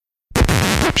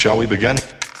Shall we begin?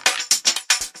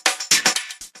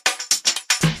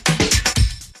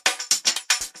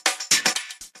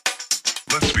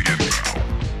 Let's begin now.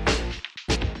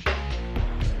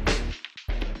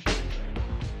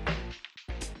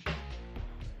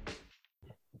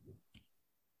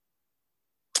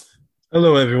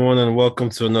 Hello, everyone, and welcome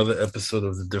to another episode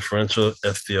of the Differential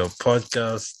FPL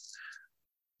podcast.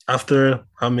 After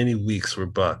how many weeks we're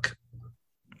back?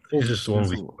 I think it's just 1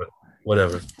 week, but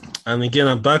whatever. And again,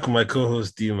 I'm back with my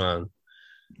co-host D-Man.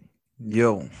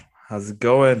 Yo, how's it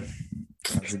going?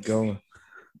 How's it going?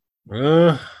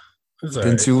 It's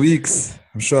Been 2 weeks.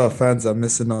 I'm sure our fans are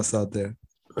missing us out there.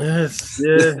 Yes,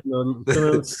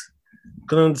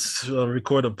 couldn't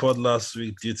record a pod last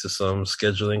week due to some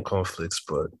scheduling conflicts,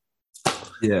 but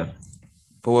yeah.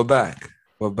 But we're back.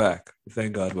 We're back.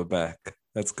 Thank God we're back.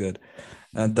 That's good.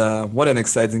 And what an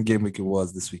exciting game week it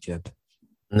was this weekend.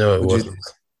 No, it wasn't.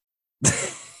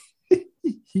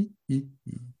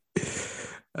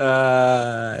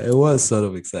 It was sort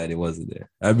of exciting, wasn't it?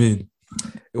 I mean,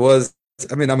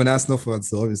 I'm an Arsenal fan,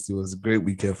 so obviously it was a great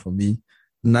weekend for me.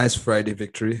 Nice Friday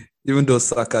victory, even though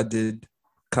Saka did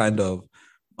kind of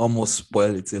almost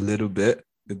spoil it a little bit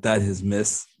with that his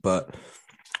miss. But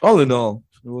all in all,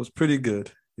 it was pretty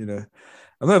good. You know,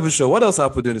 I'm not even sure what else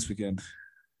happened during this weekend.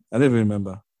 I don't even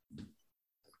remember.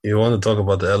 You want to talk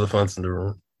about the elephants in the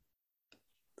room?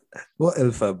 What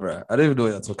elephant, bro? I don't even know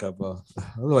what you're talking about. I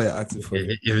don't know what you're acting for.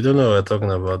 If you don't know what we're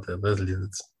talking about, then let's leave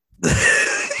it.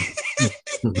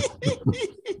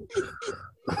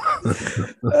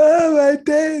 Oh my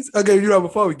days. Okay,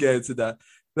 before we get into that,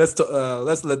 let's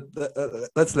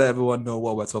let everyone know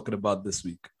what we're talking about this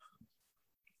week.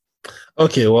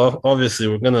 Okay, well, obviously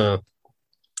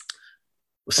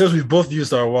since we both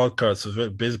used our wild cards,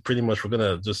 so pretty much we're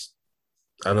gonna just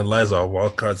analyze our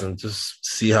wild cards and just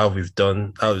see how it's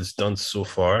done so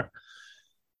far.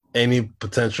 Any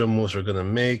potential moves we're gonna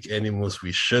make, any moves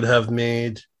we should have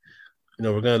made. You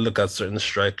know, we're gonna look at certain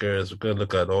strikers. We're gonna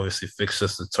look at obviously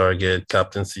fixtures to target,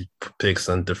 captaincy picks,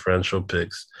 and differential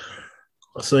picks.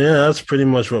 So yeah, that's pretty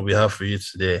much what we have for you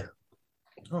today.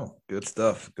 Oh, good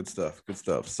stuff.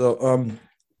 So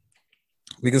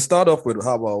we can start off with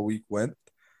how our week went.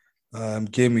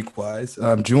 Game week wise.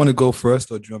 Do you want to go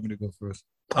first or do you want me to go first?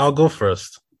 I'll go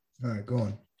first. All right, go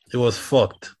on. It was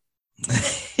fucked.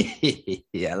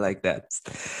 Yeah, I like that.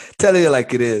 Telling you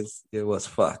like it is. It was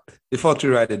fucked. It fucked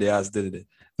you right in the ass, didn't it?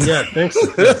 Yeah, thanks.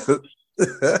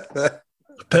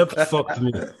 Pep fucked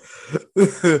me.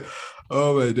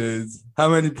 Oh my days. How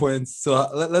many points? So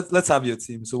let's have your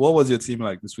team. So what was your team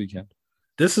like this weekend?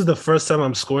 This is the first time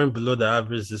I'm scoring below the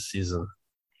average this season.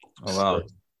 Oh wow.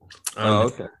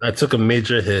 Okay. I took a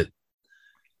major hit.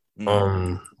 You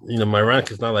know, my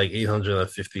rank is not like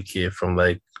 850k from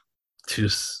like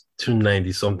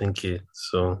 290 something k.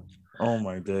 So oh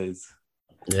my days.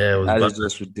 Yeah, it was that is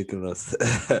just ridiculous.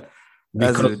 That's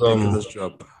because, a ridiculous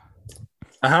drop.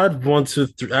 I had 1, 2,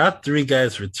 3. I had 3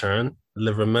 guys return: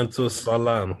 Livramento,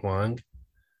 Salah, and Huang.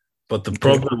 But the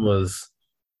problem was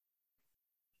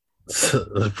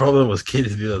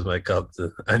KDB was my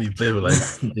captain, and he played for like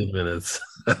 15 minutes.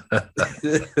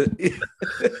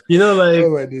 You know, like, oh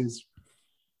my days.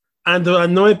 And the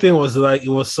annoying thing was like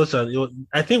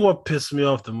I think what pissed me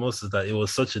off the most is that it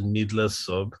was such a needless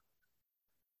sub.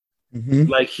 Mm-hmm.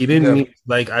 Like he didn't need,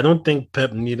 like I don't think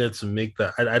Pep needed to make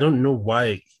that. I don't know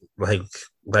why. Like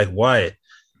why?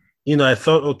 You know, I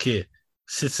thought okay,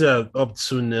 City are up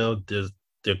 2-0.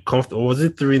 They're comfortable. Was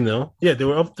it 3-0? Yeah, they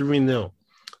were up 3-0.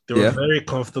 They were very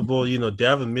comfortable. You know, they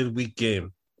have a midweek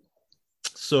game,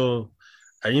 so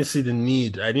I didn't see the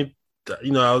need. I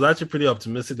was actually pretty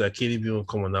optimistic that KDB will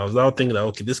come on. I was now thinking that,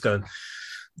 okay, this can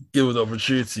give us the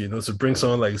opportunity, you know, to bring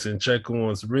someone like Zinchenko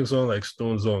on, to bring someone like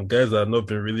Stones on, guys that have not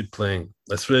been really playing,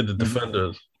 especially the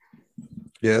defenders.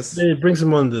 Yes. Then he brings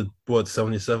him on the,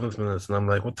 77th minutes, and I'm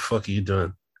like, what the fuck are you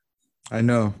doing? I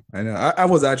know. I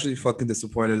was actually fucking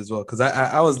disappointed as well, because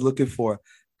I was looking for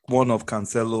one of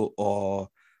Cancelo or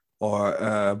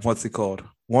what's it called?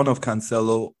 One of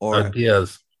Cancelo or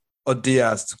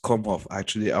Diaz to come off.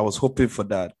 Actually, I was hoping for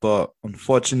that, but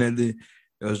unfortunately,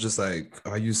 it was just like,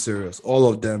 are you serious? All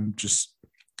of them just,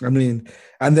 I mean,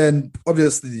 and then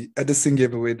obviously Edison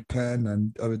gave away the pen,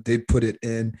 and they put it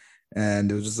in,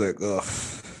 and it was just like, oh,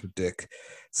 dick.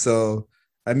 So,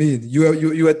 I mean,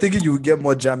 you were thinking you would get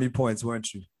more jammy points,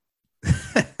 weren't you?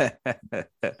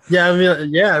 Yeah, I mean,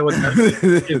 yeah.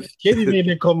 If KDB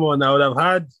didn't come on, I would have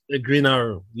had a green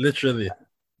arrow, literally.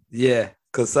 Yeah.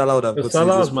 Because Salah would have.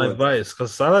 Salah was my vice.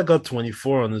 Because Salah got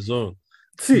 24 on his own.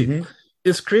 See,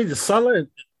 it's crazy. Salah.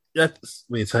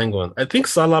 Wait, hang on. I think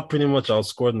Salah pretty much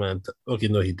outscored man. Okay,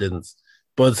 no, he didn't.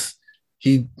 But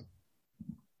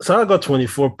Salah got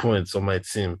 24 points on my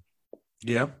team.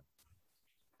 Yeah.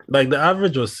 Like the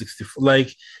average was 64.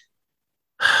 Like,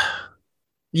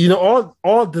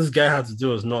 all this guy had to do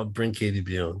was not bring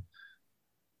KDB on.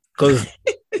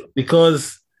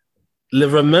 Because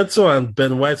Livramento and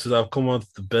Ben White would have come onto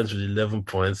the bench with 11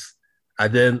 points.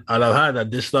 And then I'd have had an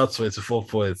additional 24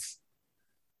 points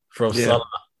from Salah.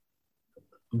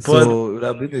 But so it would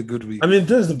have been a good week. I mean,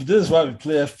 this is why we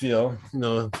play FPL.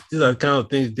 These are the kind of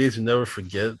days you never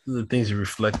forget. These are the things you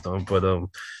reflect on. But I'm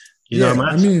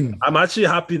actually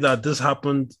happy that this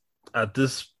happened that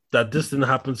this didn't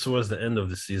happen towards the end of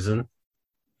the season.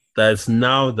 That it's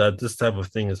now that this type of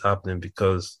thing is happening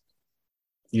because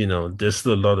there's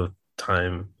still a lot of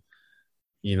time.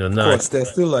 Of course, there's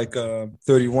still like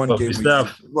 31 game weeks.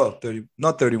 30,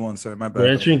 not 31. Sorry, my bad. We're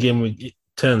entering game week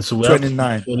 10, so we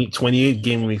 29. have 28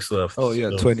 game weeks left. Oh yeah,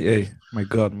 28. My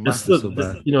God, so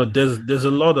bad. There's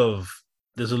a lot of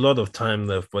time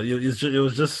left, but it was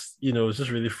just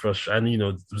really frustrating.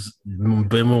 And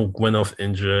Bemo went off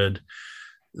injured.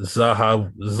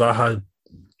 Zaha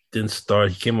didn't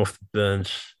start. He came off the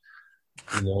bench.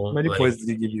 How many points did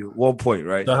he give you? 1 point,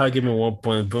 right? Zaha gave me 1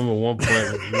 point. Bemo 1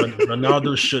 point.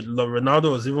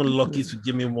 Ronaldo was even lucky to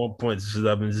give me 1 point. It should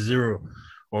have been 0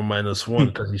 or -1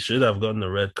 because he should have gotten a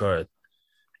red card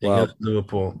against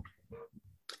Liverpool.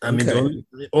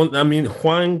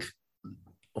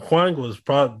 Hwang was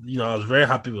probably, I was very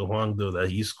happy with Hwang though that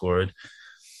he scored.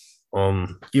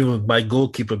 Even my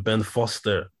goalkeeper Ben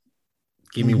Foster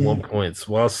gave me 1 point,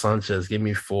 while Sanchez gave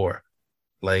me 4.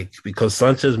 Because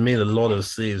Sanchez made a lot of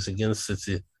saves against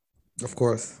City. Of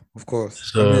course. So,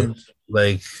 so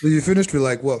you finished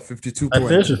with 52 points? I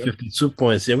finished with 52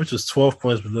 points, which was 12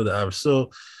 points below the average. So,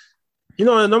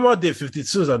 a normal day,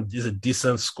 52 is a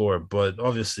decent score, but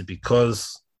obviously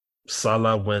because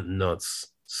Salah went nuts,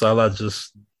 Salah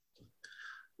just,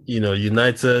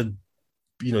 United,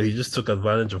 he just took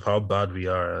advantage of how bad we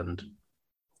are. And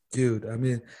dude, I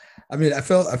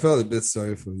felt a bit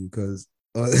sorry for you because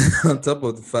on top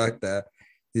of the fact that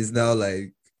he's now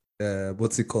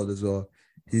what's it called as well?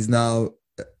 He's now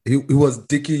he was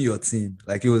dicking your team,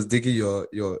 he was dicking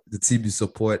the team you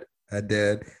support, and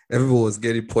then everyone was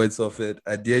getting points off it,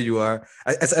 and there you are.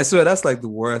 I swear that's the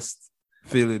worst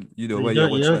feeling, when you're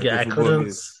watching the football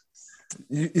game. It's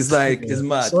it's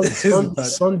mad.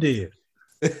 Sunday.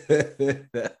 Because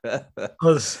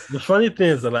the funny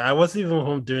thing is that I wasn't even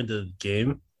home during the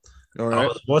game. All right. I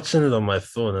was watching it on my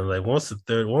phone, and once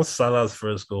Salah's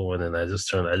first goal went in, I just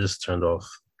turned off.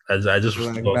 I just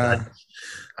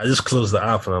closed the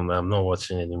app, and I'm not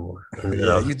watching anymore.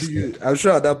 I'm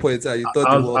sure at that point you thought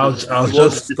I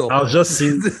was just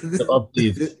seeing the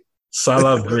update.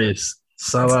 Salah brace.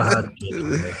 Salah had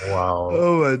wow.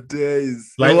 Oh my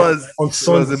days! It was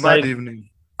a mad evening.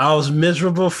 I was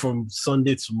miserable from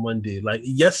Sunday to Monday.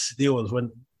 Yesterday was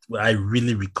when I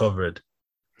really recovered.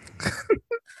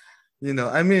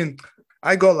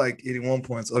 I got 81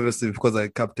 points, obviously, because I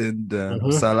captained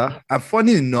Salah. And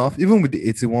funny enough, even with the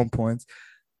 81 points,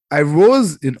 I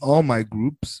rose in all my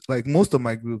groups, most of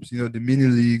my groups, the mini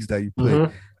leagues that you play.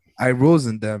 I rose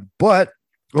in them. But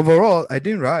overall, I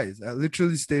didn't rise. I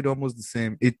literally stayed almost the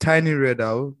same. A tiny red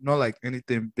out, not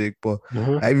anything big, but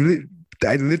I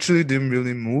literally didn't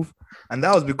really move. And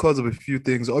that was because of a few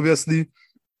things. Obviously,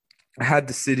 I had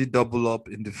the City double up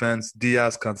in defense,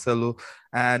 Diaz, Cancelo.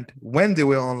 And when they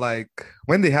were on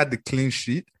when they had the clean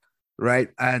sheet, right?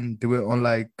 And they were on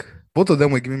both of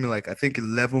them were giving me I think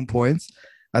 11 points.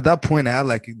 At that point, I had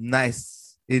a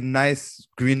nice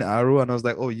green arrow. And I was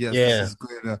oh yes, this is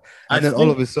good. And then all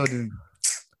of a sudden,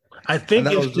 I think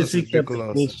if City kept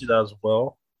the clean sheet as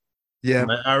well,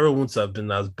 my arrow wouldn't have been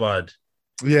as bad.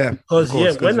 Yeah. Because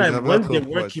when they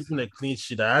were keeping a clean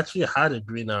sheet, I actually had a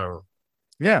green arrow.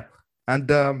 Yeah.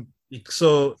 And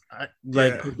so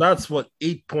that's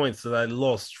 8 points that I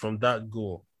lost from that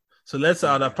goal. So let's say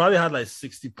I'd have probably had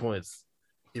 60 points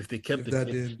if they kept the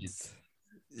clean sheet.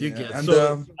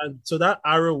 So that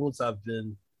arrow wouldn't have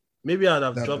been. Maybe I'd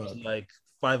have dropped to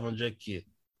 500k.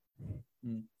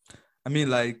 I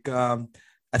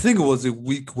think it was a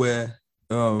week where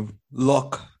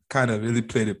luck kind of really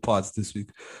played a part this week.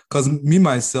 Because me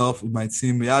myself, with my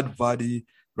team, we had Vardy,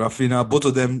 Rafinha, both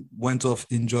of them went off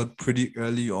injured pretty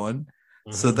early on.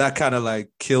 So that kind of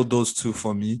killed those two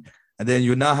for me. And then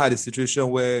you now had a situation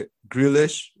where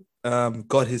Grealish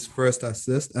got his first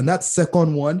assist. And that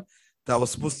second one that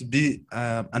was supposed to be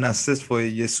an assist for a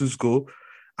Jesus goal.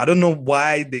 I don't know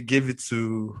why they gave it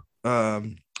to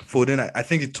Foden. I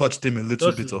think he touched him a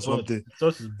little bit or something.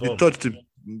 He touched him.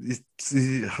 I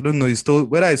don't know.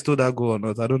 Whether he stole that goal or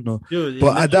not. I don't know. Dude,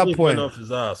 but at that point, off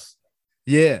his ass.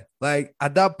 Yeah, like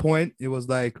at that point, it was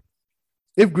like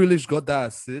if Grealish got that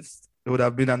assist, it would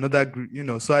have been another,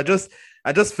 So I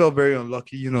just felt very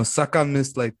unlucky. Saka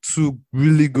missed like two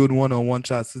really good one-on-one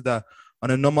chances that on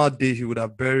a normal day he would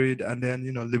have buried, and then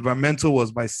Livramento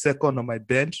was my second on my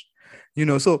bench.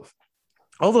 So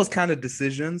all those kind of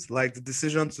decisions, like the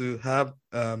decision to have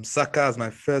Saka as my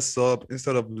first sub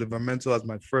instead of Livramento as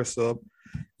my first sub,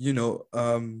 you know,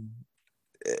 um,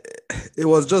 it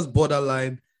was just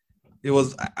borderline.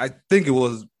 I think it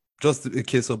was just a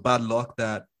case of bad luck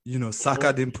that,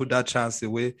 Saka didn't put that chance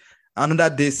away.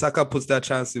 Another day, Saka puts that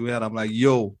chance away, and I'm like,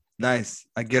 yo, nice.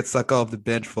 I get Saka off the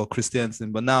bench for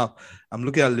Christiansen. But now I'm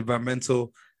looking at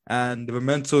Livramento, and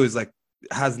Livramento is like,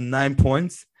 has 9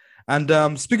 points.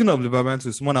 And speaking of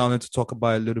Livramento, someone I wanted to talk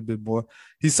about a little bit more.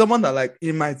 He's someone that, like,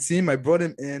 in my team, I brought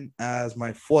him in as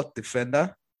my fourth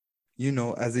defender,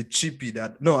 as a cheapie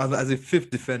as a fifth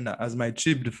defender, as my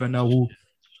cheap defender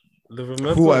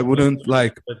who I wouldn't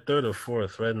like. The third or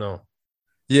fourth right now.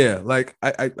 Yeah, like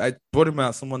I brought him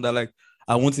as someone that, like,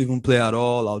 I won't even play at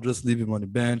all. I'll just leave him on the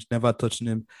bench, never touching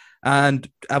him. And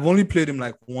I've only played him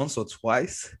like once or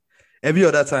twice. Every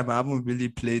other time I haven't really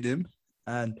played him.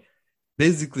 And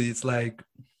basically it's like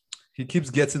he keeps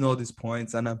getting all these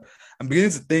points. And I'm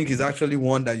beginning to think he's actually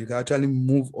one that you can actually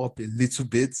move up a little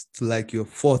bit to like your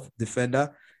fourth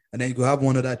defender. And then you could have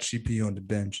one other cheapie on the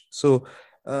bench. So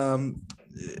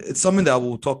it's something that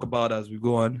we'll talk about as we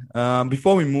go on.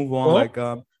 Before we move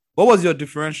on, what was your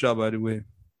differential, by the way,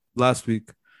 last week?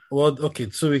 Well, okay,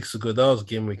 2 weeks ago, that was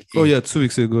game week 8. Oh, yeah, 2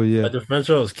 weeks ago, yeah. My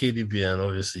differential was KDB, and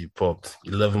obviously he popped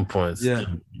 11 points. Yeah,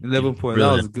 11 points. Brilliant.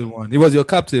 That was a good one. He was your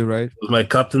captain, right? It was my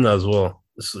captain as well.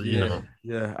 So,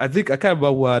 Yeah, I can't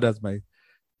remember who I had as my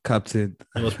captain.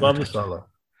 It was probably Salah.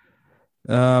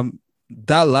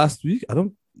 That last week,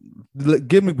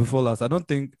 game week before last, I don't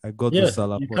think I got the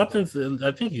Salah.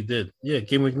 I think you did. Yeah,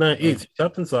 game week 9-8,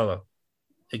 Captain Salah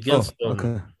against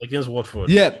Watford.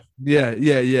 Yeah,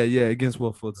 against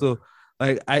Watford. So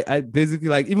like I basically,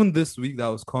 like, even this week that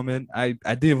was coming, I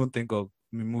didn't even think of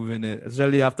me moving it,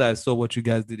 especially after I saw what you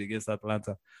guys did against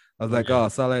Atlanta. I was like,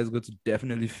 Salah is going to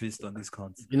definitely feast on these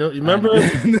cons. Remember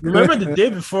the day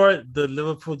before the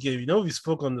Liverpool game, we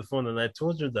spoke on the phone, and I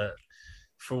told you that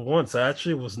for once I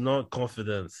actually was not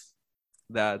confident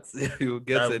that you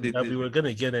get anything. That we were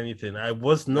gonna get anything. I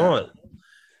was not.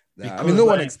 I mean, no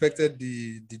one expected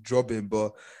the drop in,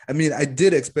 but I mean, I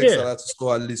did expect Salah to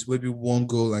score at least maybe one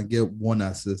goal and get one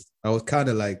assist. I was kind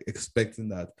of like expecting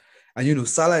that, and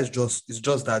Salah is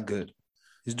just that good.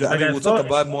 We'll talk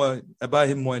about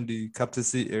him more in the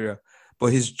captaincy area, but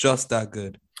he's just that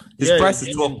good. His price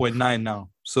is 12.9 now,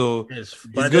 so he's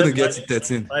going to get to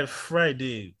 13 by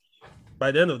Friday. By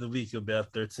the end of the week, he'll be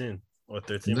at 13 or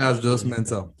 13. That's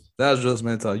just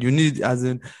mental. You need, as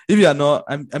in, if you are not,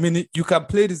 I mean, you can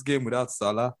play this game without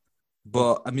Salah,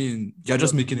 but I mean, you're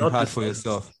just making it hard for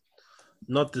yourself.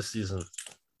 Not this season.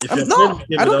 I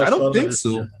don't think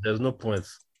so. There's no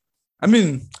points. I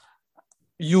mean,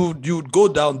 you'd go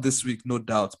down this week, no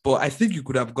doubt. But I think you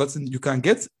can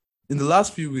get in the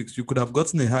last few weeks, you could have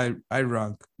gotten a high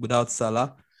rank without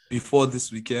Salah before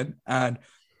this weekend. And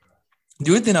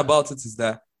the only thing about it is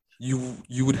that your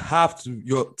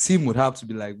team would have to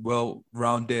be like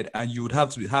well-rounded, and you would have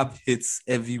to have hits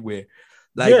everywhere.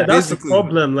 Like, that's the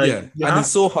problem. and it's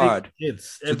so hard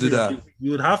to do that. You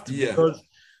would have to, because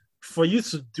for you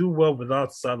to do well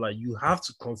without Salah, you have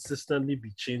to consistently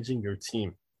be changing your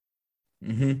team.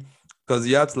 Because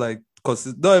you have to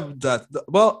that.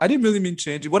 Well, I didn't really mean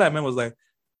change. What I meant was like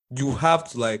you have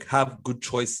to have good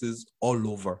choices all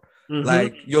over.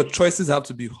 Like your choices have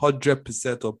to be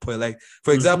 100% on point. Like,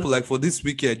 for example, like for this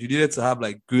weekend, you needed to have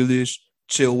like Grealish,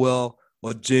 Chilwell,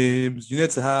 or James. You need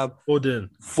to have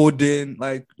Foden.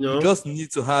 Like, you just need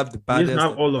to have the baddest. You need to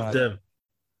have all of them.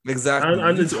 Exactly.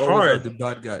 And it's hard. The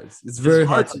bad guys. It's very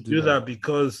hard to do that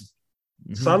because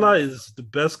Salah is the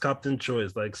best captain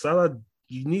choice. Like, Salah,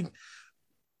 you need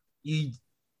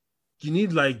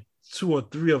like 2 or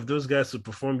 3 of those guys to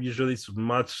perform usually to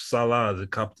match Salah as a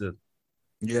captain.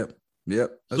 Yep.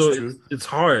 That's true. It's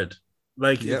hard.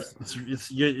 Like,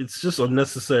 it's just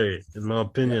unnecessary, in my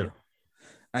opinion.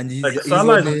 And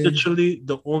Salah is literally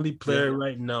the only player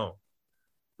right now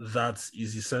that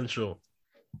is essential.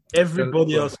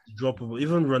 Everybody else is droppable.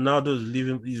 Even Ronaldo is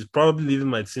leaving. He's probably leaving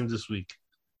my team this week.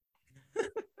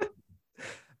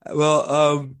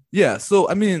 Well, So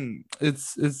I mean,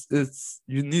 it's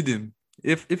you need him.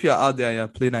 If you're out there and you're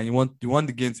playing and you want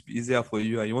the game to be easier for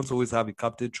you and you want to always have a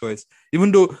captain choice,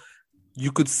 even though you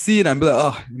could see it and be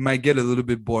like, it might get a little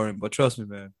bit boring, but trust me,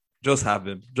 man, just have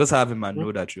him and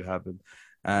know that you have him.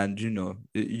 and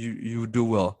you do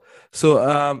well.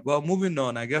 So well, moving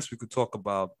on, I guess we could talk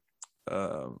about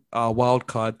our wild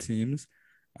card teams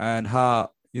and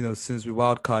how since we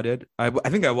wild carded, I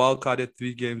think I wild carded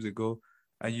 3 games ago,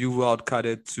 and you wild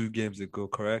carded 2 games ago,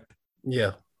 correct?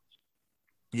 Yeah.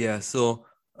 Yeah. So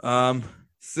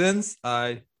since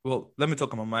let me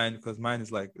talk about mine because mine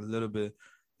is like a little bit.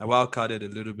 I wild carded a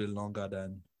little bit longer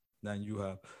than you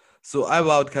have. So I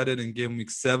wild carded in game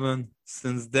week 7.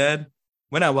 Since then,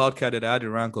 when I wild carded, I had a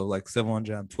rank of like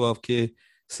 712k.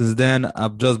 Since then,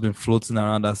 I've just been floating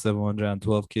around that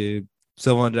 712k,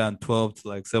 712 to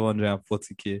like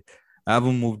 740k. I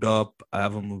haven't moved up, I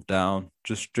haven't moved down,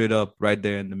 just straight up right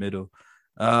there in the middle.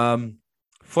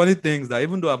 Funny things that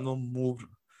even though I've not moved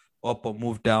up or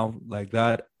moved down like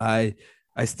that, I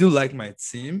still like my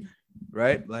team,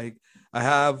 right? Like I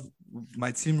have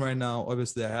my team right now.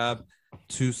 Obviously, I have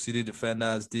 2 city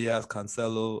defenders, Diaz,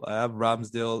 Cancelo. I have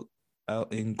Ramsdale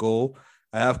in goal.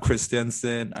 I have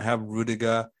Christensen. I have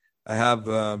Rudiger. I have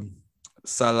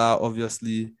Salah,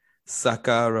 obviously,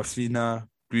 Saka, Rafinha,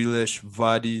 Grealish,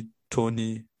 Vardy,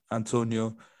 Tony,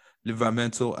 Antonio,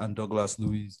 Livramento, and Douglas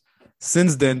Luiz.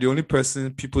 Since then, the only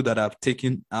people that I've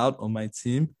taken out on my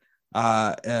team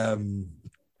are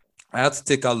I had to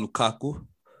take out Lukaku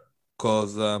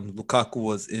because Lukaku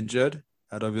was injured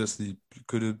and obviously you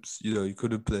couldn't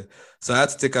play. So I had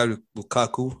to take out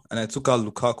Lukaku, and I took out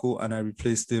Lukaku and I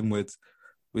replaced him with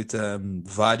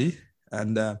Vardy,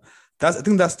 and I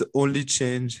think that's the only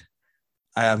change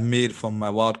I have made from my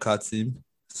wildcard team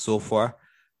so far.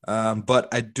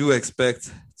 But I do expect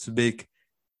to make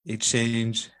a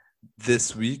change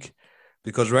this week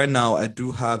because right now I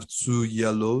do have 2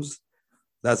 yellows.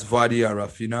 That's Vardy and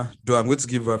Rafinha. Though I'm going to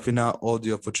give Rafinha all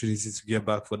the opportunity to get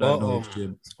back for that Norwich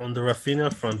game. On the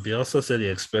Rafinha front, Bielsa said he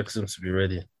expects him to be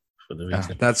ready for the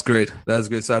weekend. That's great. That's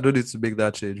great. So I don't need to make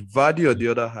that change. Vardy, on the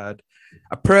other hand,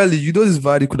 apparently, this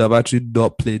Vardy could have actually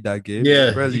not played that game. Yeah,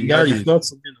 apparently, he's not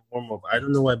something to warm up. I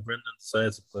don't know why Brendan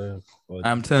decided to play him.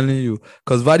 I'm telling you,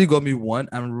 because Vardy got me 1,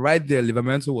 and right there,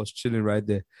 Livramento was chilling right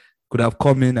there. Could have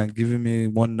come in and given me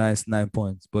one nice 9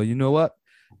 points. But you know what?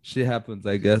 Shit happens,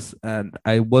 I guess. And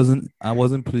I wasn't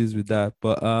pleased with that.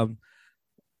 But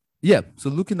yeah, so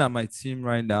looking at my team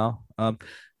right now, I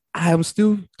am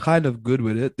still kind of good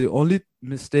with it. The only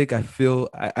mistake I feel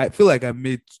like I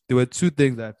made, there were 2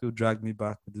 things that I feel dragged me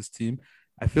back with this team.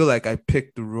 I feel like I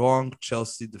picked the wrong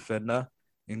Chelsea defender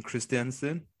in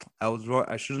Christensen. I was wrong.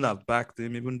 I shouldn't have backed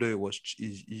him, even though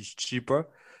he's cheaper.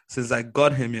 Since I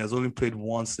got him, he has only played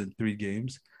once in 3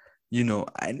 games.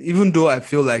 And even though I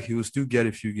feel like he will still get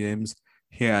a few games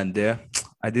here and there,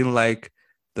 I didn't like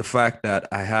the fact that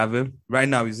I have him. Right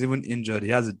now, he's even injured. He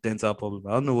has a dental problem.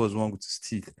 I don't know what's wrong with his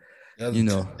teeth.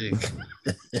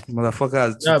 Motherfucker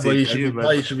has yeah, but he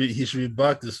should be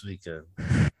back this weekend.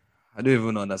 I don't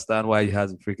even understand why he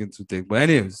has a freaking toothache. But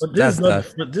anyways, this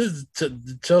is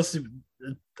Chelsea.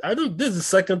 This is the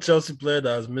second Chelsea player that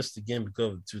has missed the game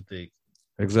because of the toothache.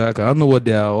 Exactly. I don't know what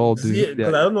they are all doing. Yeah,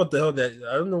 because I don't know what the hell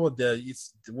I don't know what they're.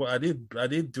 Are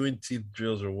they doing teeth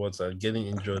drills or what? Are getting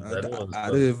injured? I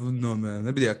don't even know, man.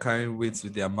 Maybe they are carrying weights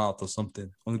with their mouth or something.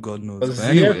 Only God knows. But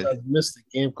anyway, has missed the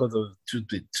game because of tooth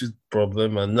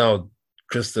problem, and now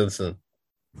Christensen.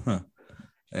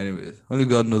 Anyways, only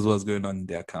God knows what's going on in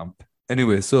their camp.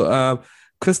 Anyway, so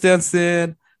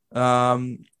Christensen,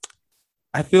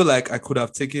 I feel like I could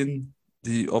have taken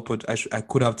I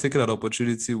could have taken that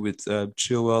opportunity with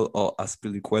Chilwell or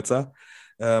Aspilicueta.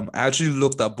 I actually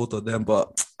looked at both of them,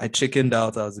 but I chickened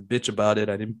out. I was a bitch about it.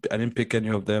 I didn't pick any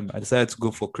of them. I decided to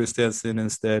go for Christensen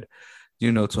instead,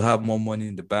 to have more money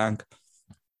in the bank.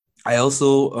 I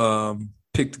also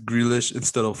picked Grealish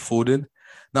instead of Foden.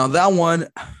 Now that one,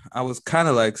 I was kind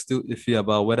of like still iffy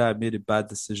about whether I made a bad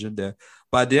decision there.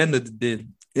 But at the end of the day,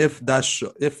 if that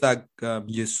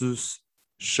Jesus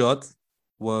shot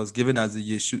was given as a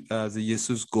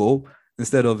Jesus goal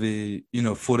instead of a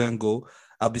Foden goal,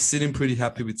 I'll be sitting pretty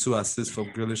happy with 2 assists from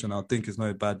Grealish, and I'll think it's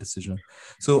not a bad decision.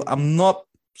 So I'm not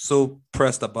so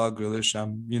pressed about Grealish.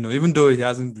 Even though he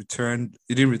didn't return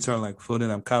like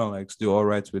Foden, I'm kind of like still all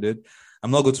right with it. I'm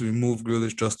not going to remove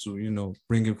Grealish just to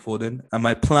bring in Foden. And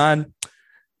my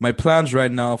plans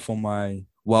right now for my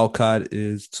wildcard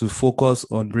is to focus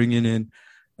on bringing in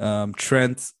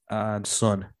Trent and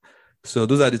Son. So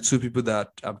those are the 2 people that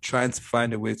I'm trying to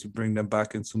find a way to bring them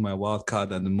back into my wild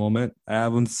card at the moment. I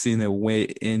haven't seen a way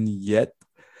in yet.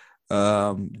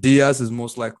 Diaz is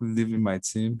most likely leaving my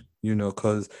team,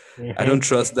 because I don't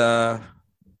trust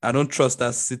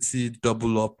that City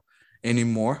double up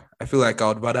anymore. I feel like I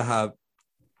would rather have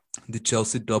the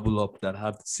Chelsea double up than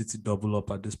have the City double up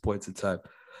at this point in time.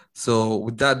 So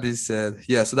with that being said,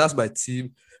 yeah, so that's my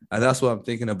team, and that's what I'm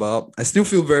thinking about. I still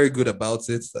feel very good about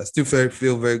it. I still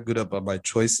feel very good about my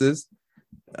choices,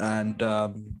 and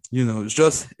it's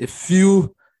just a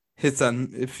few hits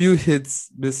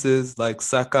misses like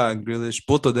Saka and Grealish.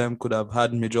 Both of them could have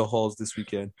had major hauls this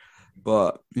weekend,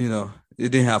 but it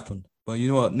didn't happen. But you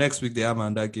know what? Next week they have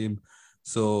another game.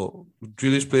 So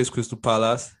Grealish plays Crystal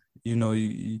Palace.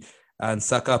 And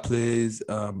Saka plays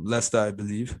Leicester, I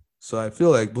believe. So I feel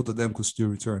like both of them could still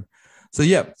return. So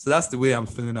yeah, so that's the way I'm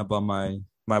feeling about my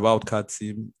wildcard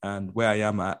team and where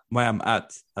I'm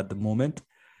at the moment.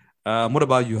 What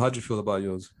about you? How do you feel about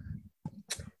yours?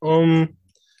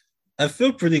 I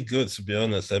feel pretty good, to be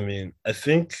honest. I mean, I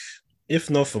think if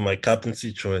not for my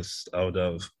captaincy choice, I would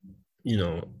have,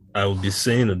 I would be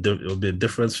saying it would be a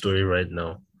different story right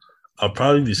now. I'll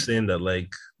probably be saying that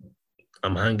like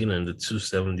I'm hanging in the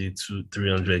 270 to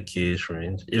 300k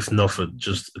range, if not for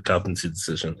just a captaincy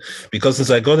decision. Because since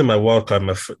I got in my wild card,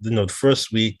 the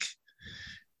first week,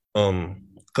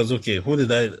 because okay, who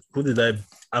did I?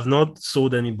 I've not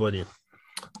sold anybody,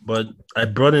 but I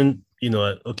brought in,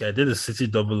 I did a City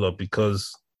double up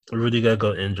because Rudiger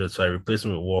got injured, so I replaced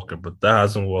him with Walker, but that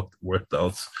hasn't worked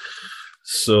out.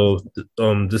 So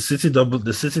the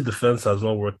City defense has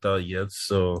not worked out yet.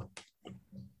 So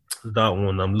that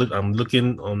one, I'm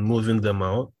looking on moving them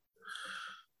out.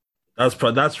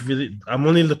 That's really I'm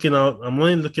only looking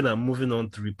at moving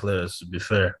on 3 players, to be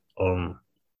fair. I'm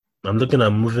looking at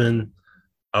moving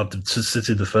out the 2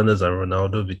 City defenders and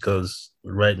Ronaldo because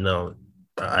right now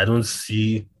I don't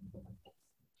see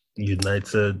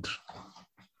United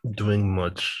doing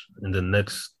much in the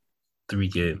next 3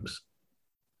 games.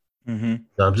 Mm-hmm.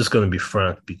 I'm just gonna be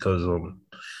frank because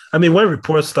I mean when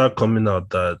reports start coming out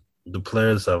that the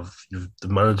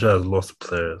manager has lost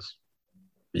players,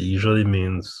 it usually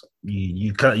means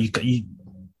you can't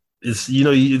it's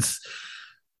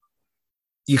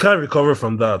you can't recover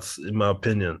from that, in my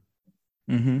opinion.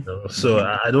 Mm-hmm. So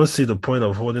I don't see the point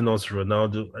of holding on to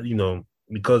Ronaldo,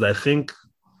 because I think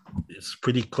it's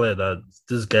pretty clear that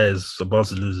this guy is about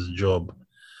to lose his job.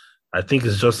 I think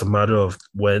it's just a matter of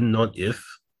when, not if.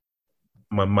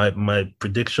 My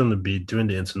prediction would be during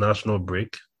the international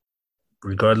break,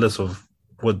 regardless of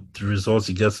what results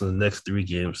he gets in the next 3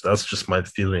 games. That's just my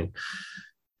feeling.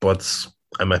 But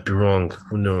I might be wrong.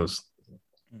 Who knows?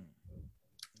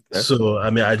 Okay. So, I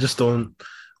mean, I just don't,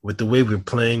 with the way we're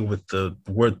playing, with the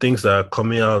word things that are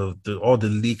coming out of all the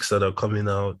leaks that are coming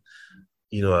out,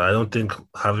 I don't think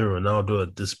having Ronaldo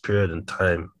at this period in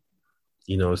time,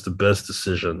 is the best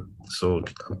decision. So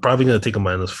I'm probably going to take a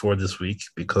 -4 this week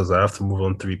because I have to move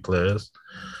on 3 players.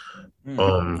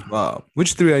 Wow.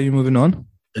 Which 3 are you moving on?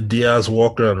 Diaz,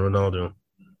 Walker, and Ronaldo.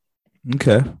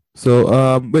 Okay.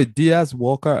 So, wait, Diaz,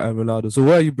 Walker, and Ronaldo. So,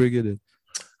 what are you bringing in?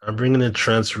 I'm bringing in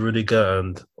Trent, Rudiger,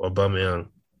 and Aubameyang.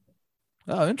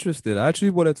 Oh, interesting. I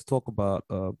actually wanted to talk about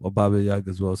Aubameyang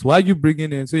as well. So, why are you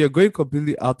bringing in? So, you're going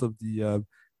completely out of the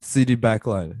City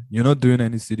backline. You're not doing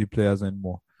any City players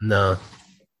anymore. No.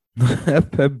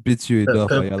 Pep beats you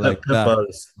enough. You're like that.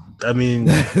 I mean,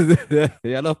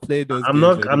 you're not playing those. I'm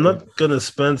not gonna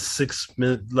spend 6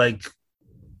 minutes. Like,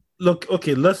 look,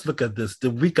 okay, let's look at this. The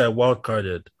week I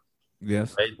wildcarded,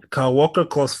 yes, right? Kyle Walker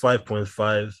cost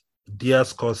 5.5.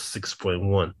 Diaz cost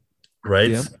 6.1.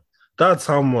 Right? Yeah. That's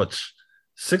how much.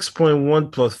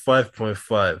 6.1 plus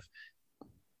 5.5.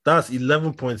 That's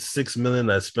 11.6 million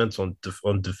I spent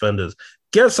on defenders.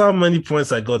 Guess how many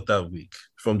points I got that week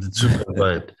from the 2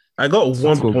 combined? I got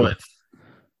 1 point.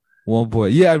 1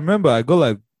 point. Yeah, I remember I got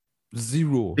like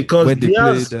 0 because when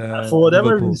Diaz, they played, for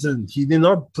whatever reason, he did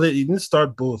not play. He didn't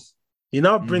start both. He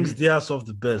now brings Diaz off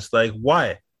the bench. Like,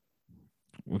 why?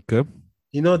 Okay.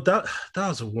 That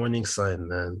was a warning sign,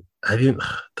 man.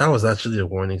 That was actually a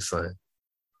warning sign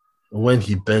when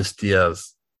he benched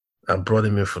Diaz and brought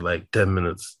him in for like 10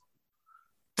 minutes.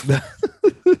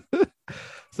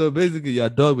 So basically, you're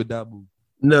done with that move.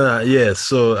 No, yeah.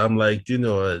 So I'm like,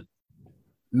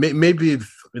 maybe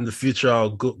in the future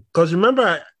I'll go, because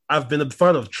remember I've been a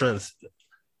fan of Trent.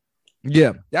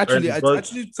 Yeah, actually, right? I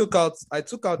took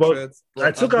out Trent.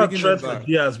 I took out Trent for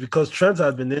Diaz because Trent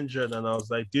had been injured, and I was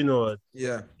like,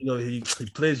 yeah, he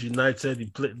plays United. He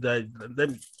played that.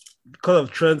 Then because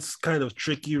of Trent's kind of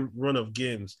tricky run of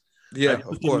games, yeah,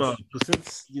 of course.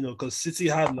 Since because City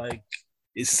had like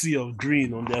a sea of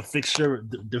green on their fixture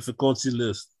difficulty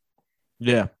list.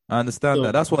 Yeah, I understand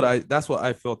that. That's what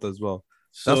I felt as well.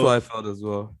 That's what I felt as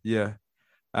well. Yeah.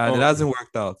 And it hasn't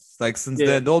worked out. Like since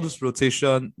then, all this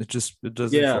rotation, it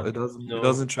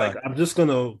doesn't track. Like, I'm just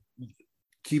gonna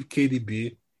keep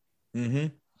KDB.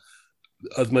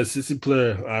 as my City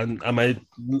player, and I might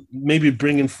maybe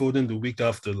bring in Foden the week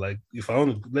after. Like, if I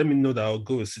want to, let me know that I'll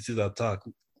go with City's attack,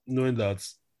 knowing that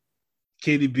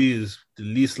KDB is the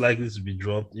least likely to be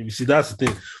dropped. You see, that's the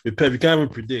thing with Pep. You can't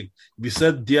even predict. If you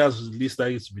said Diaz was the least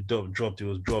likely to be dropped, it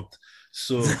was dropped.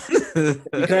 So you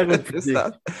can't even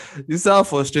predict. You sound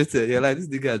frustrated. You're like, this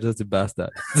nigga is just a bastard.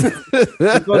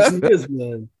 Because he is,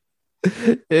 man.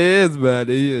 It is, man.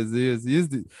 He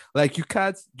is. Like you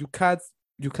can't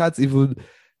even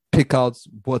pick out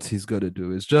what he's gonna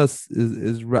do. It's just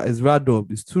it's random.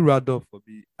 It's too random for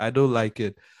me. I don't like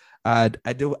it. And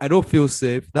I don't feel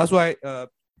safe. That's why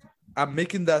I'm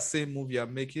making that same movie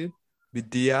I'm making with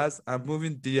Diaz. I'm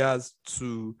moving Diaz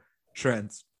to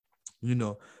Trent. You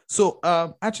know. So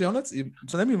actually let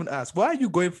me even ask, why are you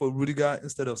going for Rudiger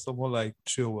instead of someone like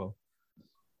Chilwell?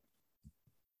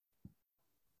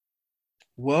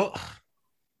 Well,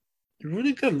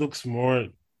 Rudiger looks more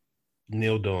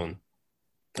nailed on.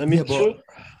 I mean,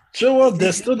 Chilwell,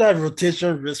 there's still that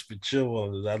rotation risk with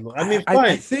Chilwell. I mean, fine.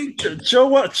 I think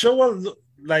Chilwell,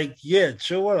 like, yeah,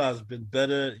 Chilwell has been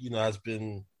better, has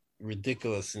been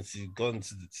ridiculous since he's gone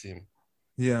to the team.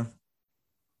 Yeah.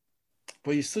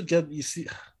 But you still see.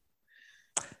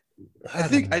 I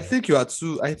think you are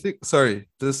too. Sorry,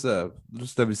 just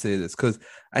let me say this, because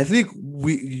I think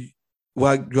you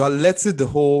are letting the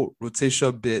whole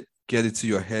rotation bit get into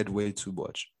your head way too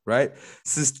much, right?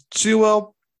 Since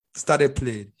Chilwell started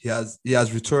playing, he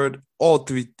has returned all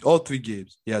three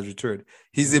games. He has returned.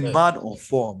 He's a man on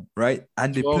form, right?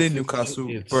 And they play Newcastle,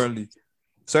 Burnley.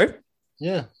 Sorry?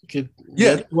 Yeah. Okay.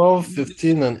 Yeah. 12,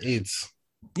 15, and 8.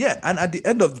 Yeah, and at the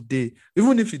end of the day,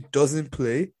 even if he doesn't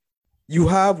play, you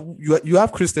have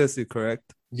Christensen,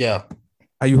 correct? Yeah.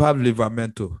 And you have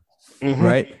Livramento,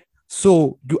 right?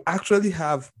 So you actually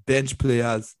have bench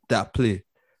players that play,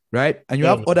 right? And you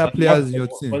have other players in your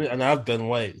team. And I have Ben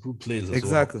White who plays as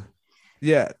exactly. Well.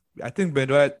 Yeah, I think Ben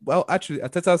White. Well, actually,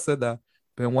 Ateta said that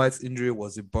Ben White's injury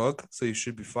was a bug, so he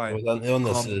should be fine. It was an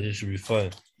illness, he should be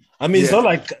fine. I mean, it's not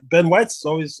like Ben White's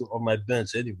always on my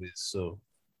bench anyways, so.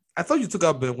 I thought you took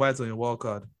out Ben White on your wild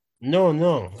card.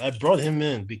 No. I brought him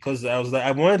in because I was like,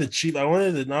 I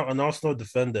wanted an Arsenal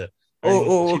defender.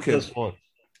 Okay. One.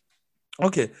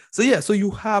 Okay. So you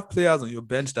have players on your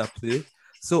bench that play.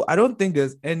 So I don't think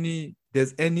there's any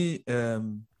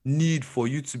need for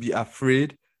you to be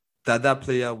afraid that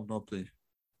player will not play.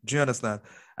 Do you understand?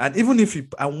 And even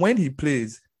when he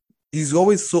plays, he's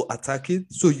always so attacking.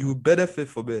 So you better fit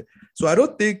for bed. So I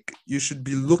don't think you should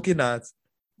be looking at,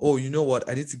 oh, you know what?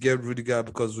 I need to get Rudiger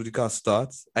because Rudiger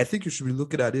starts. I think you should be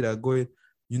looking at it and going,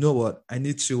 you know what? I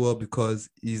need Chilwell because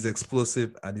he's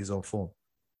explosive and he's on form.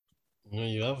 Yeah,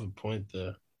 you have a point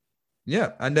there.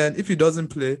 Yeah, and then if he doesn't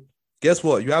play, guess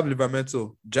what? You have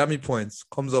Livramento, jammy points,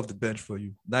 comes off the bench for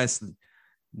you nicely.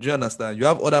 Do you understand? You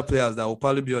have other players that will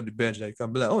probably be on the bench that you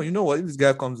can be like, oh, you know what? If this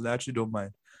guy comes, I actually don't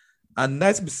mind. And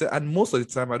 90%, and most of the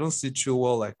time, I don't see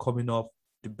Chilwell like coming off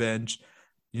the bench.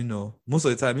 Most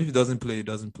of the time, if he doesn't play, he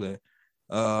doesn't play.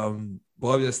 But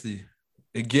obviously,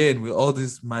 again, with all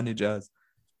these managers,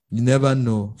 you never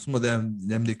know. Some of them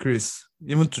decrease.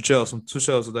 Even Tuchel,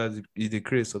 sometimes he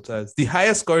decrease sometimes. The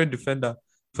highest scoring defender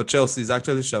for Chelsea is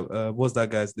actually what's that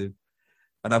guy's name?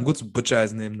 And I'm going to butcher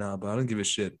his name now, but I don't give a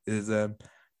shit. Is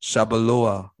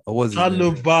Shabaloa or what's his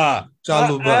name? Chaluba.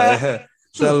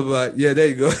 Chaluba. Yeah, there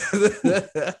you go. This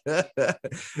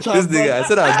nigga, I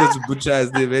said I was going to butcher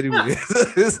his name anyway.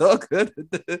 It's all good.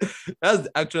 That's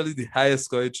actually the highest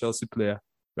scoring Chelsea player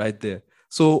right there.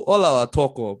 So all our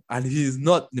talk of, and he's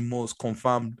not the most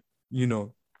confirmed,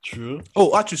 True.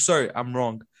 Oh, actually, sorry, I'm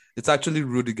wrong. It's actually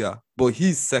Rudiger, but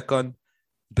he's second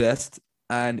best,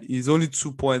 and he's only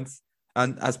 2 points,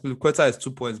 and Aspilicueta is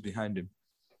 2 points behind him.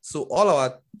 So all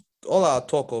our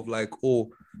talk of like,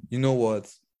 oh, you know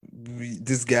what,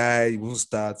 this guy won't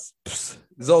start.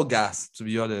 It's all gas, to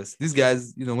be honest. These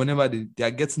guys, whenever they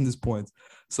are getting this point,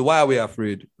 so why are we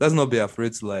afraid? Let's not be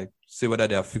afraid to like say whether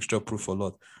they are fixture proof or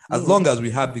not. As long as we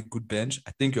have a good bench,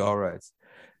 I think you're all right.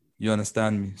 You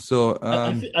understand me? So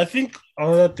I think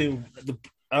another thing,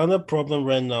 another problem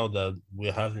right now that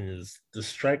we're having is the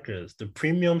strikers, the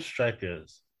premium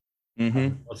strikers.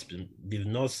 They've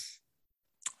not.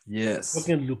 Yes.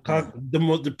 Fucking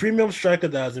Lukaku, the premium striker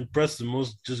that has impressed the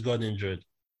most just got injured.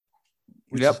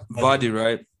 Yep, Vardy,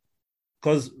 right?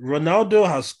 Because Ronaldo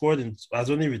has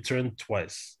only returned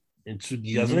twice in 2.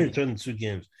 He has only returned in 2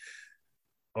 games.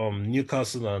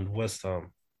 Newcastle and West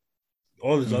Ham.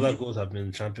 All his other goals have been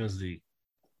in Champions League.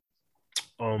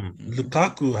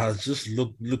 Lukaku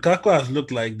has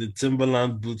looked like the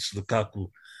Timberland boots Lukaku.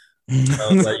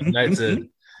 Like United.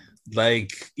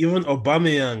 like even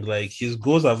Aubameyang, like his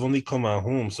goals have only come at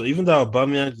home. So even that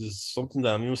Aubameyang is something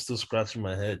that I'm even still scratching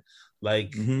my head.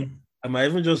 Like I might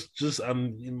even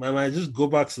I might just go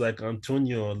back to like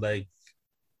Antonio, like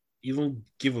even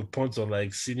give a punt on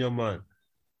like senior man.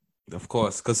 Of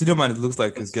course, because senior man, it looks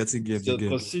like he's getting games again.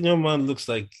 Because senior man looks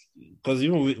like because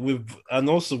even with and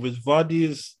also with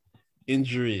Vardy's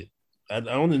injury, I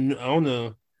want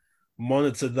to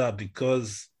monitor that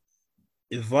because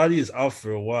if Vardy is out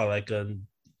for a while, I can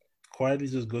quietly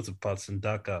just go to Patson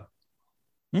Daka.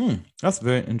 That's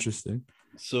very interesting.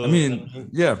 So I mean,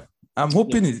 yeah, I'm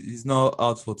hoping he's not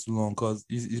out for too long because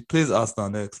he plays Arsenal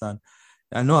next, and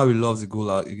I know how he loves the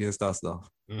goal out against Arsenal.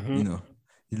 You know,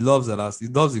 he loves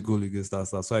the goal against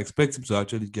Arsenal. So I expect him to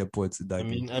actually get points in that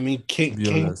game. I mean,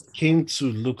 Kane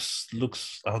too looks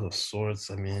out of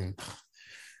sorts. I mean,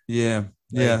 yeah.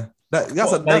 That's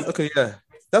okay. Yeah,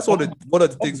 that's one of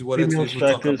the things we wanted to even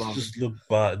talk about. Just look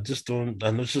bad. Just don't,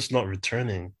 and it's just not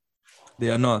returning. They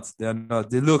are not. They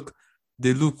don't look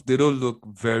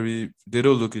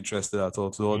interested at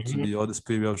all to be all these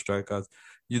premium strikers,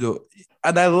 you know.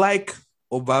 And I like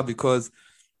Oba because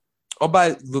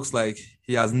Oba looks like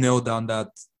he has nailed down that,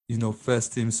 you know,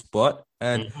 first team spot.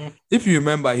 And if you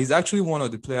remember, he's actually one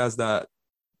of the players that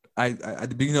I at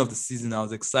the beginning of the season I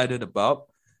was excited about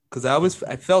because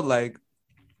I felt like,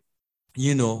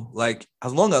 you know, like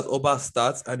as long as Oba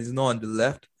starts and he's not on the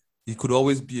left, he could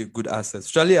always be a good asset,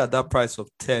 especially at that price of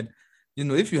 10. You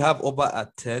know, if you have Oba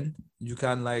at 10, you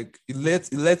can like it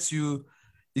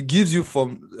gives you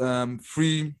from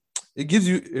free, it gives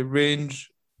you a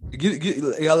range,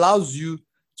 it allows you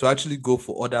to actually go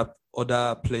for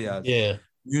other players. Yeah.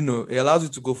 You know, it allows you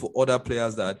to go for other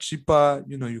players that are cheaper.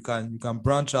 You know, you can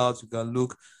branch out, you can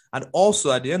look. And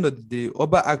also at the end of the day,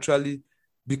 Oba actually,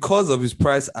 because of his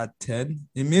price at 10,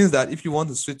 it means that if you want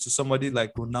to switch to somebody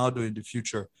like Ronaldo in the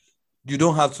future, you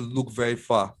don't have to look very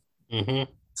far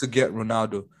to get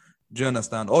Ronaldo. Do you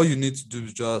understand? All you need to do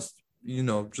is just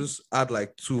add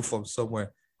like 2 from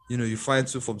somewhere. You know, you find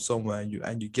 2 from somewhere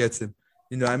and you get him.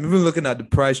 You know, I'm even looking at the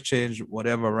price change,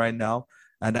 whatever, right now.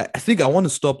 And I think I want to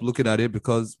stop looking at it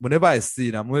because whenever I see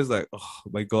it, I'm always like, oh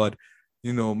my God,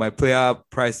 you know, my player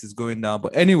price is going down.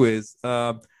 But anyways,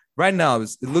 right now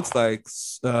it looks like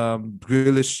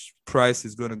Grealish price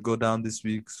is going to go down this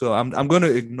week. So I'm going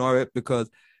to ignore it because,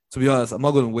 to be honest, I'm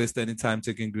not going to waste any time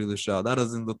taking Grealish out. That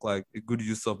doesn't look like a good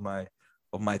use of my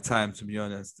time, to be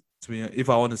honest. If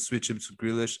I want to switch him to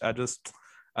Grealish,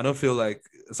 I don't feel like,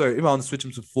 if I want to switch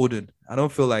him to Foden, I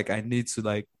don't feel like I need to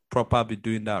like proper be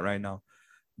doing that right now.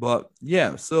 But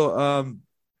yeah, so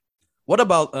what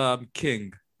about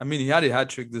King? I mean, he had a hat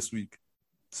trick this week.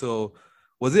 So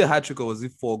was it a hat trick or was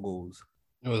it 4 goals?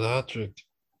 It was a hat trick.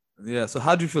 Yeah. So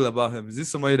how do you feel about him? Is this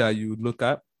somebody that you would look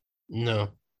at? No.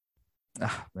 Man,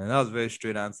 that was a very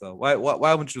straight answer. Why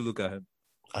wouldn't you look at him?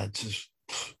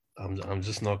 I'm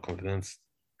just not convinced.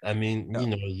 I mean, you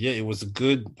know, yeah, it was a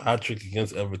good hat trick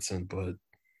against Everton, but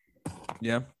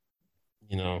yeah,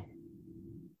 you know,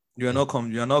 you're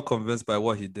not convinced by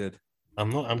what he did.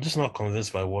 I'm just not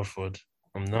convinced by Watford.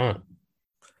 I'm not.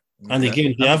 Okay. And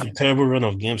again, they have a terrible run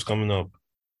of games coming up.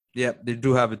 Yeah, they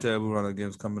do have a terrible run of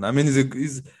games coming. I mean,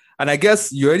 and I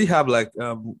guess you already have like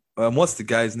what's the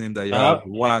guy's name that you have?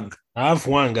 Wang. I have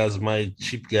Wang as my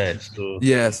cheap guy. So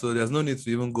yeah, so there's no need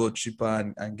to even go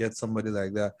cheaper and get somebody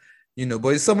like that. You know, but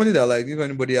it's somebody that, like, if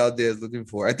anybody out there is looking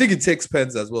for, I think it takes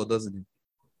pens as well, doesn't it?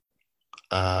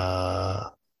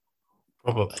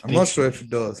 Probably. I'm not sure if it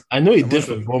does. I know it did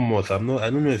for Bournemouth. I don't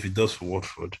know if it does for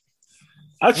Watford.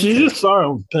 Actually, okay. Just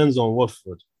Sarr depends on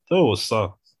Watford. That was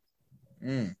Sarr.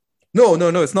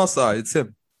 No, it's not Sarr. It's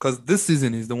him. Because this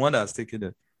season he's the one that's taken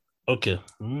it. Okay.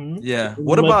 Yeah.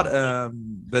 What about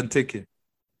Benteke?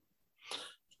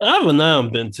 I have an eye on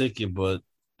Benteke, but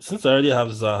since I already have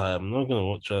Zaha, I'm not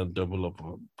going to try and double up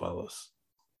on Palace.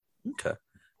 Okay.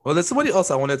 Well, there's somebody else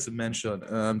I wanted to mention.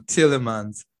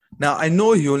 Tielemans. Now, I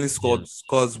know he only scores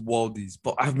worldies,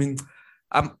 but I've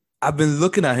been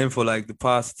looking at him for like the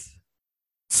past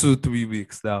 2-3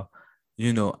 weeks now.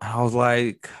 You know, I was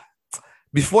like,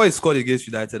 before he scored against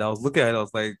United, I was looking at it, I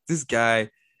was like, this guy,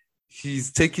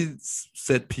 he's taking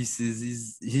set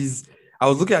pieces. I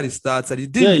was looking at his stats and he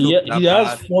didn't look that bad. He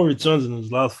has 4 returns in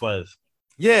his last 5.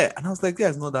 Yeah, and I was like, yeah,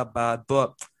 it's not that bad.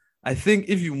 But I think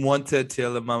if you wanted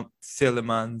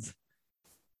Tielemans,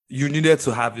 you needed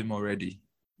to have him already,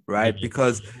 right?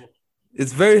 Because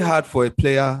it's very hard for a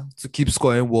player to keep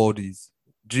scoring worldies.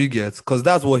 Do you get? Because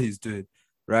that's what he's doing,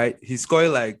 right? He's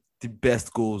scoring like the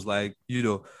best goals. Like, you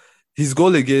know, his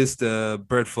goal against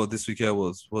Brentford this weekend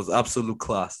was absolute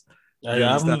class. You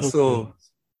understand? So,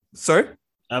 sorry?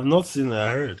 I've not seen it.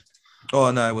 I heard. Oh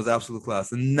no, it was absolute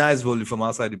class. A nice volley from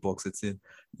outside the box. It's in,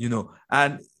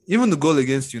 and even the goal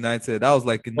against United, that was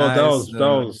like a Oh,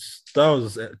 nice.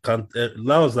 that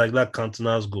was like that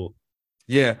Cantona's goal.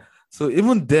 Yeah. So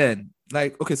even then,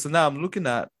 like, okay, so now I'm looking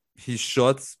at his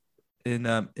shots in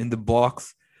the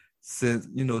box since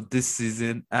this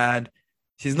season, and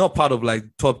he's not part of like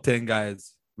top 10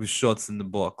 guys with shots in the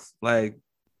box. Like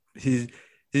he's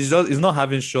not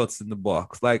having shots in the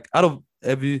box. Like out of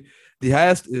the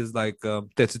highest is like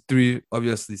 33,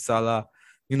 obviously Salah.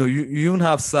 You even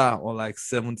have Sa on like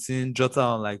 17, Jota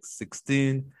on like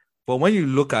 16. But um when you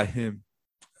look at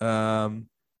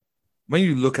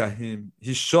him,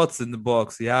 his shots in the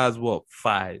box, he has what,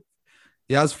 5?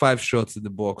 He has 5 shots in the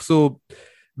box. So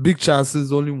big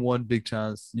chances, only one big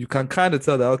chance. You can kind of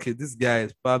tell that okay, this guy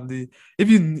is probably,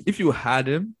 if you had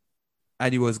him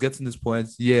and he was getting his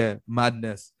points, yeah,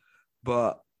 madness.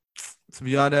 But to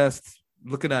be honest,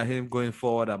 looking at him going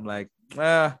forward, I'm like,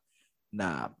 nah,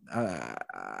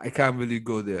 I can't really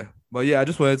go there. But yeah, I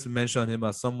just wanted to mention him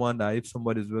as someone that if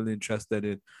somebody's really interested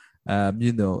in,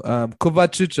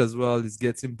 Kovacic as well is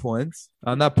getting points.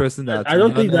 I'm that person that I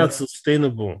don't think that's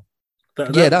sustainable.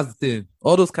 That's the thing.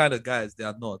 All those kind of guys, they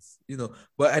are not,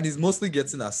 and he's mostly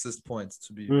getting assist points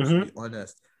to be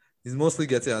honest. He's mostly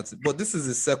getting assist. But this is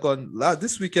his second.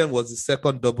 This weekend was the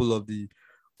second double of the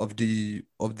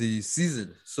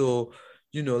season. So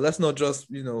let's not just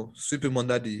sweep him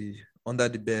under the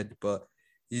bed. But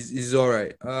he's all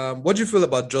right. What do you feel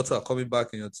about Jota coming back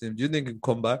in your team? Do you think he can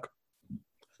come back?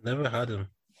 Never had him.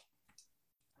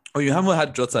 Oh, you haven't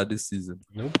had Jota this season?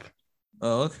 Nope.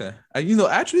 Oh, okay. I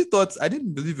actually thought, I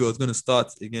didn't believe he was going to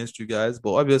start against you guys,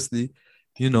 but obviously,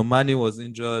 Manny was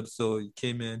injured, so he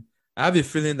came in. I have a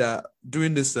feeling that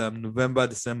during this November,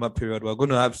 December period, we're going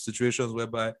to have situations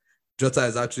whereby Jota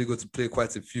is actually going to play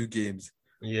quite a few games.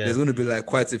 Yeah. There's going to be like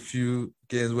quite a few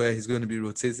games where he's going to be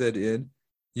rotated in,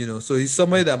 so he's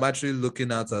somebody that I'm actually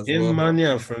looking at as well. Manny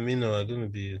and Firmino are going to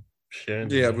be sharing.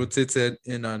 Yeah, rotated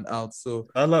in and out. So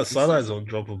Salah is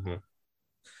undroppable.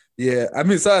 Yeah, I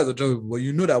mean, Salah is a joke, but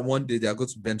you know that one day they are going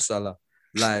to bench Salah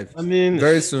live. I mean,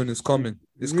 very soon it's coming.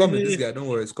 It's really, coming. This guy, don't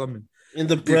worry, it's coming. In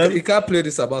the Prem, he can't play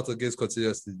this about against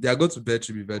continuously. They are going to bench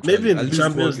him eventually. Maybe in the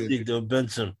Champions League they'll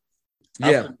bench him.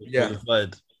 Yeah.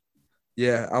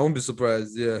 Yeah, I won't be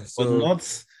surprised. Yeah, but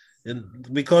not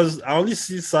because I only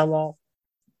see Salah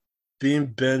being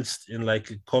benched in like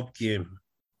a cup game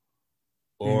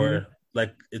or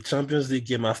like a Champions League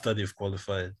game after they've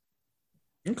qualified.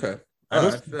 Okay. I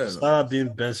don't see Salah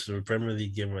being benched in a Premier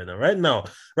League game right now.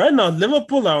 Right now,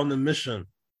 Liverpool are on a mission.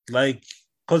 Like,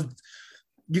 because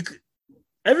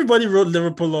everybody wrote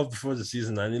Liverpool off before the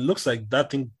season, and it looks like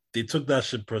that thing, they took that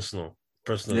shit personally.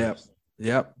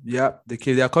 Yeah.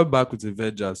 They are coming back with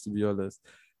Avengers, to be honest.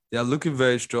 They are looking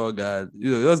very strong, and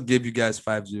just gave you guys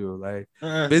 5-0. Like,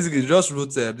 basically, just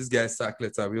wrote this guy's sack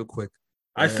letter real quick.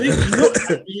 I think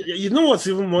you know what's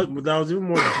even more. That was even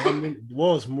more damning.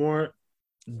 What was more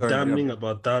damning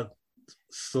about that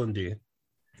Sunday?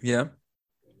 Yeah,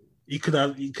 it could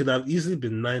have easily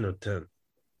been 9 or 10.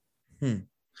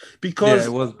 Because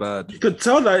it was bad. You could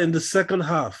tell that in the second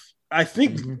half. I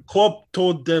think Klopp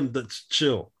told them that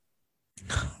chill.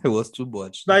 It was too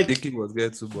much. Like, I think it was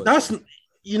getting too much. That's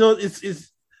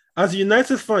it's as a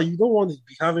United fan, you don't want to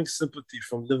be having sympathy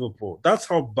from Liverpool. That's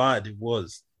how bad it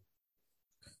was.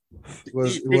 It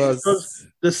was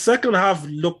the second half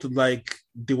looked like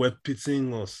they were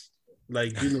pitying us.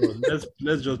 Like,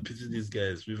 let's just pity these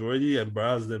guys. We've already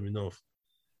embarrassed them enough.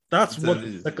 That's what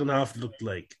the second half looked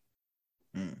like.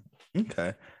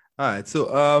 Okay. All right.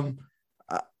 So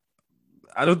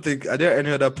I don't think, are there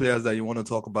any other players that you want to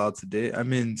talk about today? I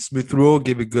mean, Smith Rowe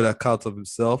gave a good account of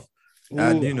himself.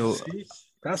 And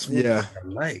that's what I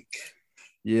like.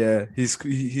 Yeah,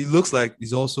 he looks like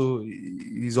he's also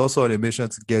on a mission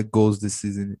to get goals this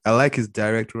season. I like his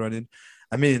direct running.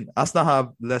 I mean, Arsenal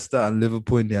have Leicester and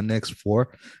Liverpool in their next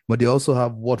 4, but they also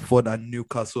have Watford and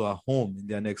Newcastle at home in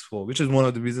their next 4, which is one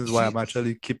of the reasons why I'm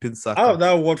actually keeping Saka. Out of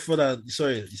that Watford you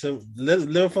said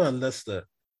Liverpool and Leicester.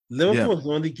 Liverpool is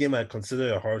the only game I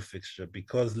consider a hard fixture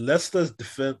because Leicester's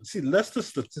defense. See, Leicester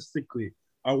statistically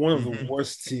are one of the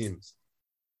worst teams.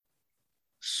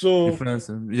 So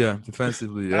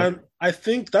defensively, yeah. And I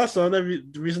think that's another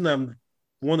reason I'm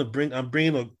bringing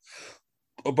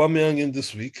Aubameyang in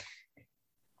this week.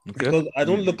 Okay. Because I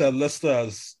don't look at Leicester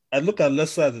as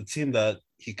a team that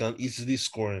he can easily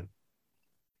score in.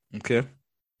 Okay.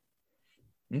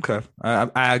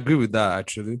 I agree with that,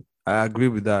 actually. I agree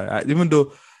with that. Even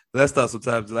though Leicester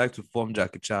sometimes like to form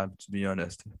Jackie Chan, to be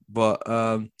honest. But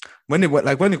when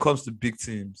it comes to big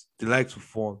teams, they like to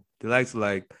form. They like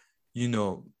to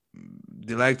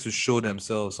they like to show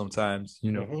themselves sometimes,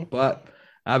 Mm-hmm. But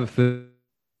I have a feeling.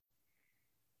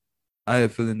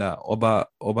 That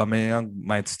Aubameyang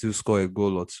might still score a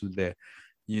goal or two there,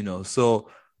 So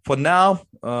for now,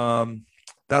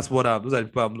 those are the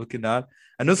people I'm looking at.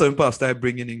 I know some people have started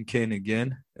bringing in Kane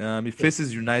again. He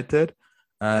faces United,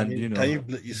 I and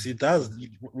mean, you see that's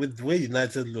with the way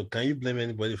United look? Can you blame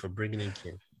anybody for bringing in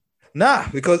Kane? Nah,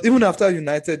 because even after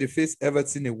United, they face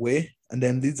Everton away, and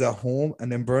then Leeds at home,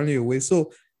 and then Burnley away.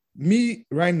 So me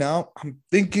right now, I'm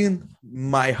thinking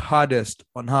my hardest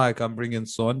on how I can bring in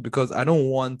Son because I don't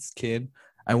want Kane.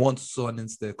 I want Son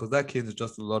instead because that Kane is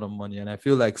just a lot of money, and I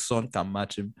feel like Son can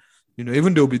match him.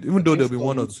 Even though there'll be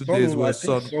 1 or 2 days where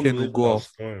Kane will go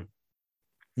off.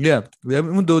 Yeah,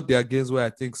 even though there are games where I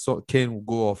think Kane will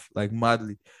go off like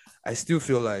madly, I still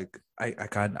feel like I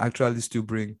can actually still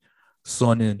bring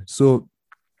Son in. So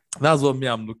that's what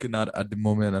I'm looking at the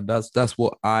moment, and that's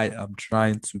what I am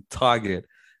trying to target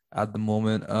at the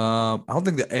moment. I don't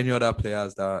think there are any other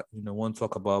players that want to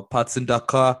talk about. Patson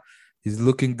Daka, he's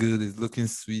looking good, he's looking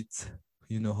sweet.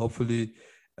 Hopefully,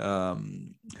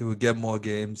 he will get more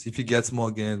games. If he gets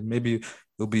more games, maybe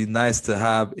it'll be nice to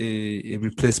have a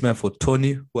replacement for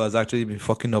Tony, who has actually been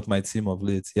fucking up my team of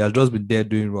late. He has just been there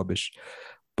doing rubbish,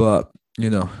 but he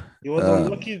was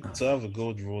unlucky to have a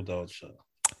goal ruled out shot.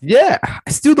 Yeah, I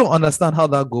still don't understand how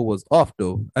that goal was off,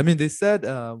 though. I mean, they said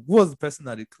who was the person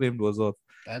that they claimed was off?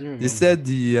 I don't remember. They said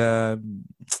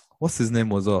what's his name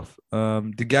was off.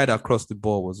 The guy that crossed the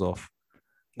ball was off.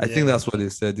 I think that's what they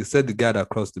said. They said the guy that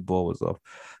crossed the ball was off.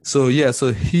 So yeah,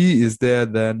 so he is there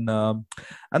then, and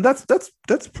that's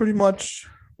pretty much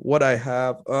what I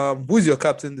have. Who's your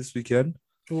captain this weekend?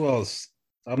 Who else?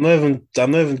 I'm not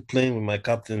even playing with my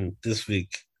captain this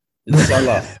week. It's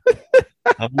Salah.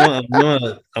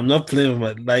 I'm not playing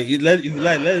with my let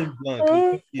him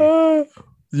blank.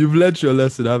 You've learned your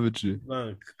lesson, haven't you?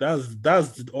 Blank.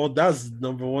 That's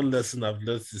number one lesson I've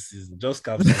learned this season. Just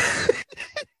captain.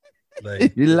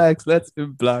 Relax, let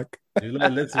him blank.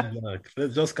 Let him blank.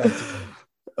 Let's just captain.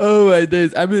 Oh my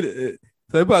days. I mean,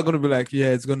 some people are gonna be like, yeah,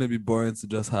 it's gonna be boring to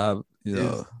just have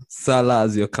Salah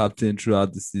as your captain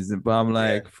throughout the season. But I'm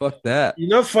like, fuck that.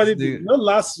 Funny.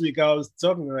 Last week I was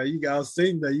talking about you guys. I was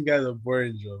saying that you guys are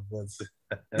boring, Joe.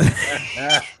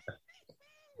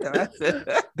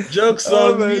 Jokes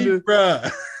on me, bro.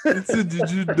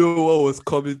 Did you know what was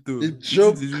coming to? The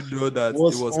joke did you know that it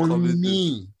was coming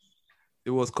me? It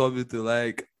was coming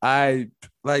to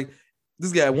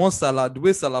this guy wants Salah. The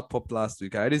way Salah popped last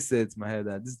week, I already said to my head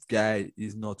that this guy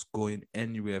is not going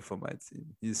anywhere for my team.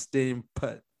 He's staying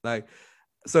put.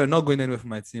 Not going anywhere for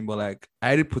my team, but I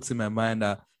already put in my mind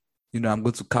that I'm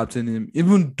going to captain him,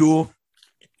 even though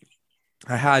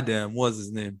I had what's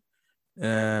his name?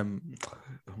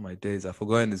 Oh my days, I've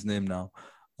forgotten his name now.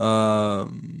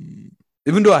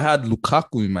 Even though I had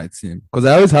Lukaku in my team, because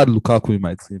I always had Lukaku in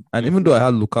my team, and even though I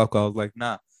had Lukaku, I was like,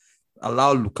 nah,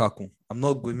 allow Lukaku. I'm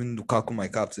not giving Lukaku my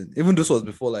captain. Even this was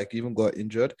before he even got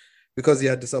injured, because he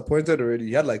had disappointed already.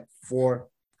 He had 4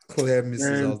 clear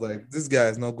misses. I was like, this guy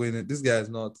is not going in. This guy is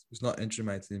not. He's not entering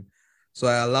my team. So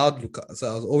I allowed Lukaku. So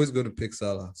I was always going to pick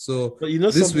Salah. So but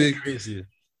this week, crazy.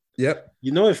 Yep.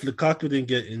 If Lukaku didn't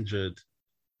get injured,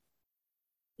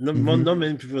 not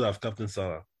many people would have captain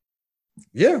Salah.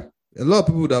 Yeah, a lot of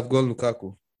people would have gone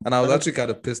Lukaku, and I was actually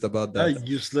kind of pissed about that. That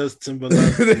useless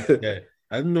Timberland. Yeah,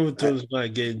 I didn't know it was going to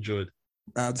get injured.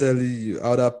 I'm telling you,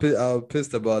 I was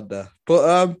pissed about that.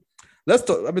 But let's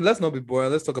talk. I mean, let's not be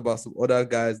boring. Let's talk about some other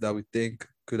guys that we think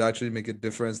could actually make a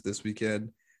difference this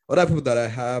weekend. Other people that I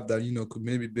have that could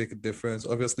maybe make a difference.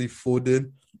 Obviously,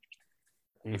 Foden.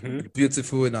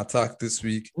 Beautiful in attack this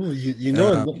week. Ooh,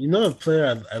 a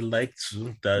player I like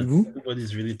too that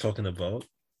everybody's really talking about.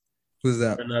 Who's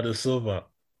that? Bernardo Silva.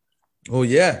 Oh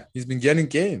yeah, he's been getting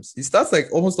games. He starts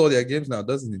almost all their games now,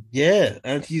 doesn't he? Yeah,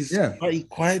 and he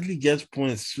quietly gets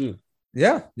points too.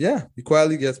 Yeah, he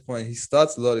quietly gets points. He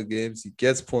starts a lot of games. He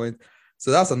gets points. So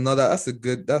that's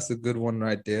a good one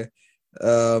right there.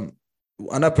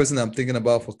 Another person I'm thinking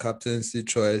about for captaincy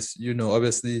choice.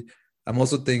 Obviously. I'm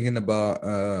also thinking about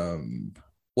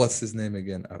what's his name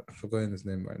again? I've forgotten his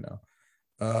name right now.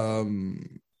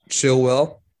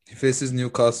 Chilwell. He faces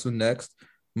Newcastle next.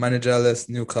 Managerless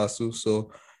Newcastle.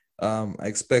 So I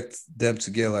expect them to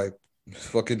get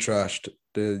fucking trashed.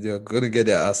 They're gonna get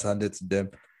their ass handed to them.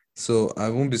 So I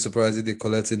won't be surprised if they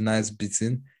collect a nice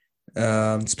beating.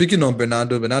 Speaking of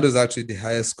Bernardo is actually the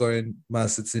highest scoring Man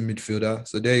City midfielder.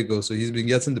 So there you go. So he's been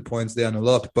getting the points there, and a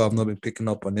lot of people have not been picking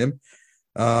up on him.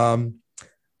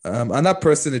 Another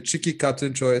person, a cheeky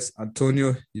captain choice,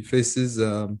 Antonio. He faces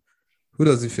who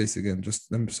does he face again? Just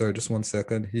 1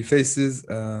 second. He faces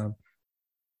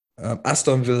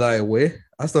Aston Villa away.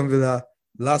 Aston Villa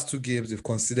last two games they've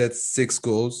conceded 6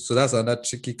 goals, so that's another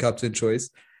tricky captain choice.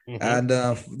 Mm-hmm. And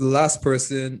the last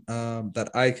person that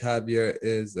I have here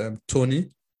is Tony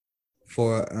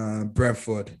for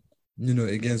Brentford.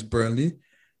 Against Burnley.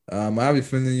 I have a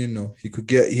feeling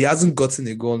he hasn't gotten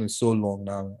a goal in so long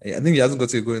now. I think he hasn't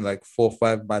gotten a goal in like 4 or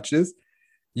 5 matches.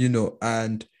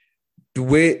 And the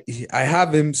way I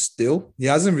have him still, he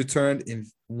hasn't returned in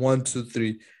 1, 2,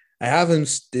 3. I have him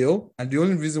still, and the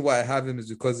only reason why I have him is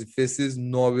because he faces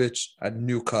Norwich and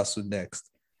Newcastle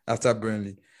next after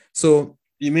Burnley. So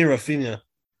you mean Rafinha?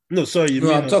 No, sorry, you no,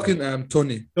 mean I'm talking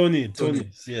Tony. Tony.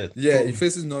 Yeah, Yeah, Tony. he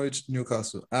faces Norwich,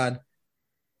 Newcastle, and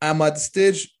I'm at the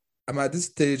stage. I'm at this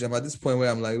point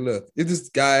where I'm like, look, if this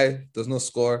guy does not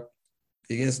score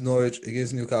against Norwich,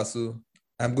 against Newcastle,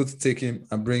 I'm going to take him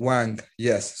and bring Wang.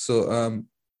 Yes. So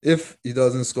if he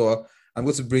doesn't score, I'm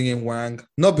going to bring in Wang.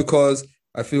 Not because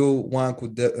I feel Wang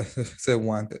would say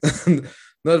Wang.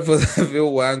 Not because I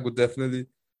feel Wang would definitely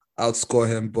outscore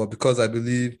him, but because I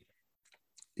believe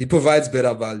he provides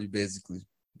better value, basically.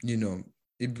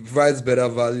 He provides better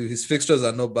value. His fixtures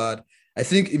are not bad. I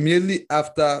think immediately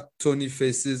after Tony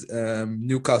faces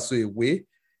Newcastle away,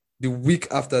 the week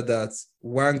after that,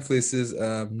 Wang faces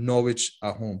Norwich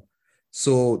at home.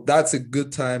 So that's a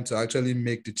good time to actually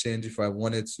make the change if I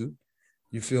wanted to.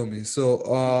 You feel me?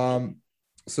 So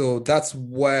that's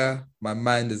where my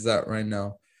mind is at right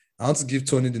now. I want to give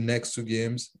Tony the next 2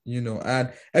 games,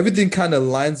 and everything kind of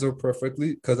lines up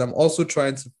perfectly because I'm also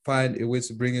trying to find a way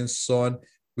to bring in Son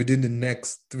within the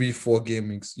next 3, 4 game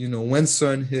weeks. When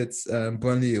Son hits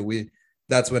Burnley away,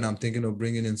 that's when I'm thinking of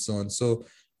bringing in Son. So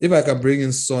if I can bring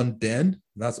in Son, then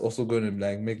that's also going to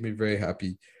like make me very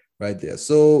happy right there.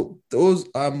 So those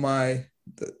are my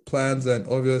plans, and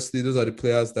obviously those are the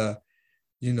players that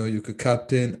you could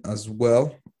captain as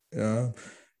well. Yeah.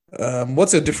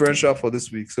 What's your differential for this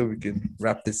week so we can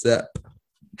wrap this up?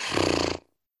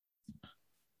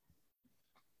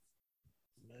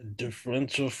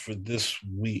 Differential for this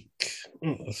week.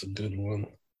 That's a good one.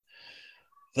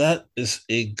 That is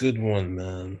a good one,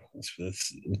 man.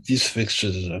 These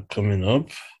fixtures are coming up.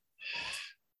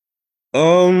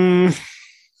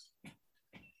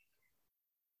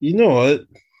 You know what?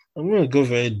 I'm gonna go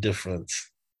very different.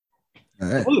 All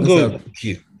right, I'm gonna go with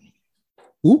Pookie.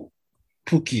 Who?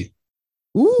 Pookie.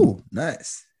 Ooh,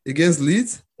 nice. Against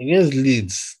Leeds? Against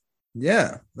Leeds.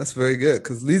 Yeah, that's very good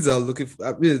because Leeds are looking for.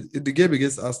 I mean, in the game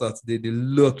against Arsenal today, they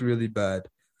looked really bad.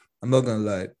 I'm not gonna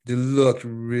lie, they looked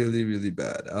really, really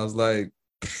bad. I was like,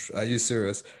 "Are you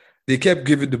serious?" They kept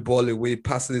giving the ball away,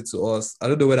 passing it to us. I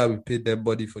don't know whether we paid them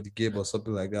money for the game or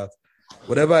something like that.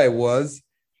 Whatever it was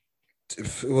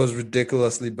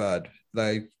ridiculously bad.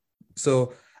 Like,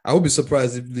 so I would be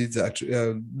surprised if Leeds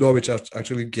actually, Norwich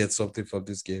actually get something from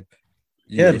this game.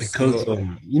 Yeah, because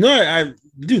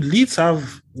dude, Leeds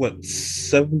have what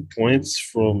 7 points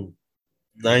from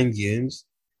 9 games.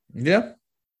 Yeah.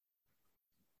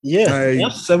 Yeah, they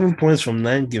have 7 points from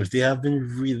 9 games. They have been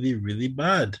really, really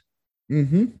bad.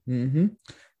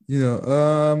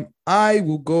 I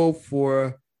will go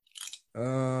for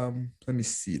let me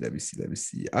see.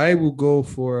 I will go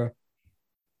for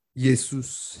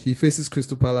Jesus. He faces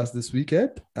Crystal Palace this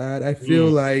weekend, and I feel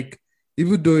like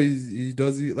even though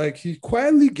he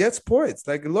quietly gets points.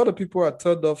 Like a lot of people are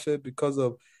turned off it because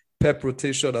of Pep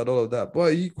rotation and all of that,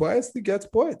 but he quietly gets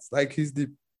points. Like he's the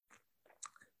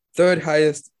third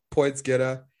highest points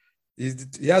getter. He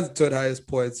has the third highest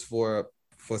points for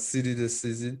City this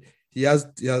season. He has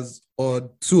on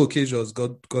 2 occasions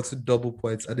gotten double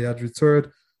points, and they had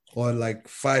returned on like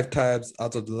 5 times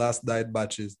out of the last 9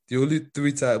 matches. The only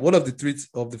 3 times, one of the 3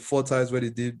 of the 4 times when he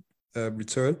did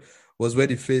return was when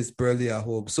he faced Burnley at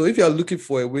home. So if you're looking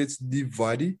for a way to leave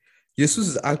Vardy, Jesus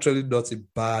is actually not a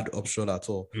bad option at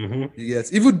all.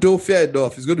 Yes, even though fair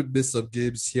enough, he's going to miss some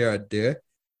games here and there,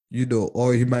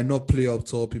 or he might not play up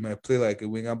top. He might play like a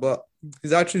winger, but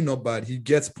he's actually not bad. He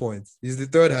gets points. He's the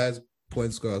third highest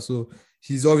point scorer. So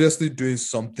he's obviously doing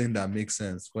something that makes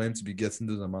sense for him to be getting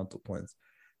those amount of points.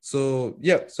 So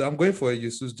yeah, so I'm going for a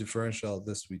Jesus differential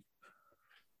this week.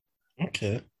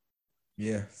 Okay.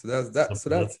 Yeah, so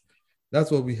that's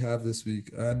what we have this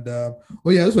week. And I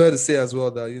just wanted to say as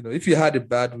well that if you had a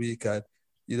bad week, and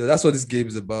that's what this game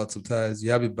is about. Sometimes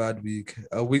you have a bad week,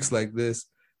 weeks like this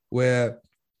where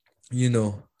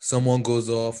someone goes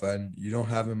off and you don't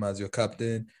have him as your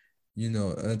captain.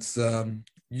 It's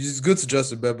good to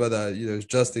just remember that it's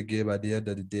just a game at the end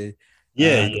of the day.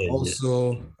 And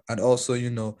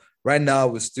also, right now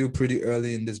we're still pretty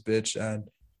early in this bitch, and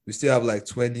we still have like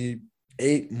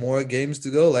 28 more games to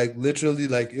go. Like literally,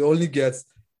 like it only gets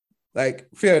like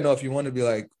fair enough. You want to be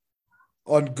like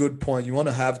on good point. You want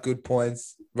to have good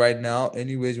points right now.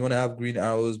 Anyways, you want to have green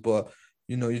arrows, but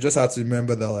you just have to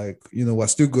remember that, like, we're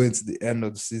still going to the end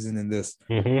of the season in this.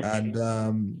 And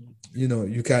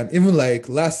you can, even like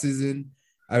last season,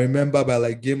 I remember by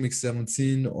like game week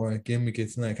 17 or game week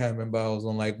 18, I can't remember, I was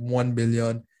on like 1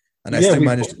 million and I still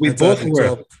managed to enter the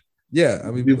top. Yeah,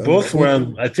 we both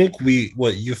were. I think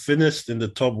you finished in the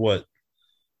top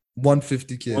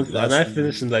 150K, and I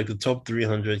finished in like the top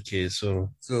 300K. So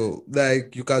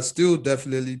like you can still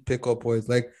definitely pick up points.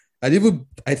 Like I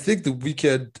think the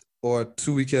weekend or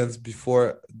 2 weekends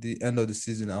before the end of the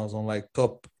season, I was in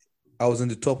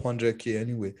the top 100K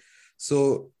anyway.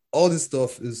 So all this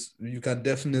stuff is, you can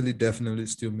definitely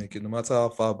still make it, no matter how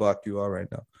far back you are right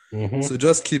now. So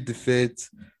just keep the faith.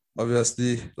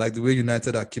 Obviously, like the way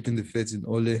United are keeping the faith in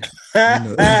Ole,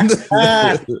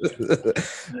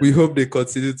 we hope they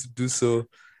continue to do so,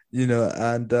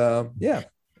 and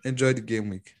enjoy the game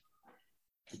week.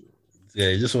 Yeah,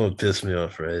 you just want to piss me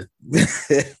off, right?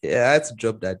 Yeah, I had to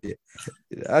drop that day.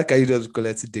 How can you just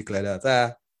collect a dick like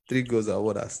that? 3 goals and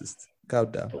 1 assist. Calm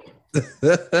down.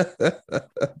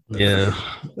 Yeah.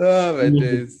 Oh, my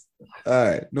days. All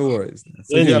right, no worries.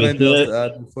 So anyway, do you have anything else to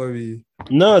add before we...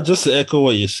 No, just to echo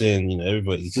what you're saying,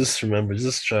 everybody, just remember,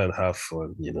 just try and have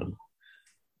fun,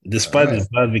 Despite the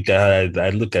bad week I had, I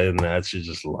look at it and I actually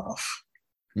just laugh.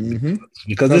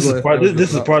 Because this is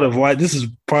part of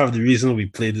the reason we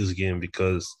play this game,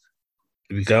 because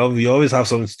we always have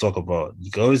something to talk about.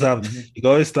 You can always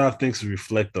have things to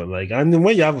reflect on. Like, and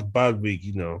when you have a bad week,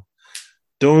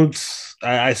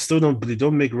 I still don't believe,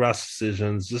 don't make rash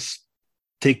decisions. Just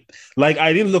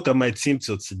I didn't look at my team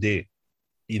till today.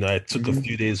 I took a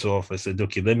few days off. I said,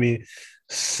 okay, let me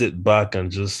sit back and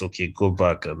just go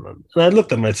back. And I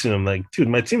looked at my team. I'm like, dude,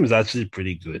 my team is actually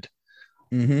pretty good.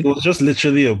 It was just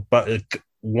literally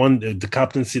the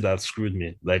captaincy that screwed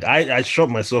me. Like I shot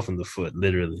myself in the foot,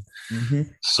 literally.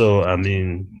 So I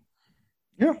mean,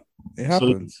 yeah, it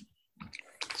happens.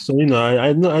 So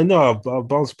I know I'll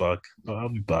bounce back. I'll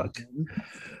be back.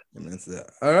 And that's it.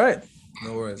 All right,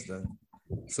 no worries then.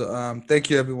 So thank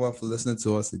you everyone for listening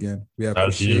to us again. We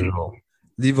appreciate it.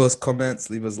 Leave us comments,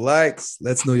 leave us likes.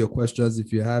 Let's know your questions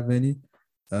if you have any.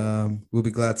 We'll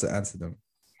be glad to answer them.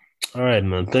 All right,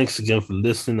 man. Thanks again for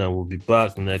listening, and we'll be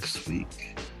back next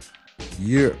week.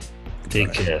 Yeah.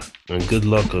 Take care, and good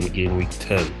luck on game week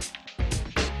 10.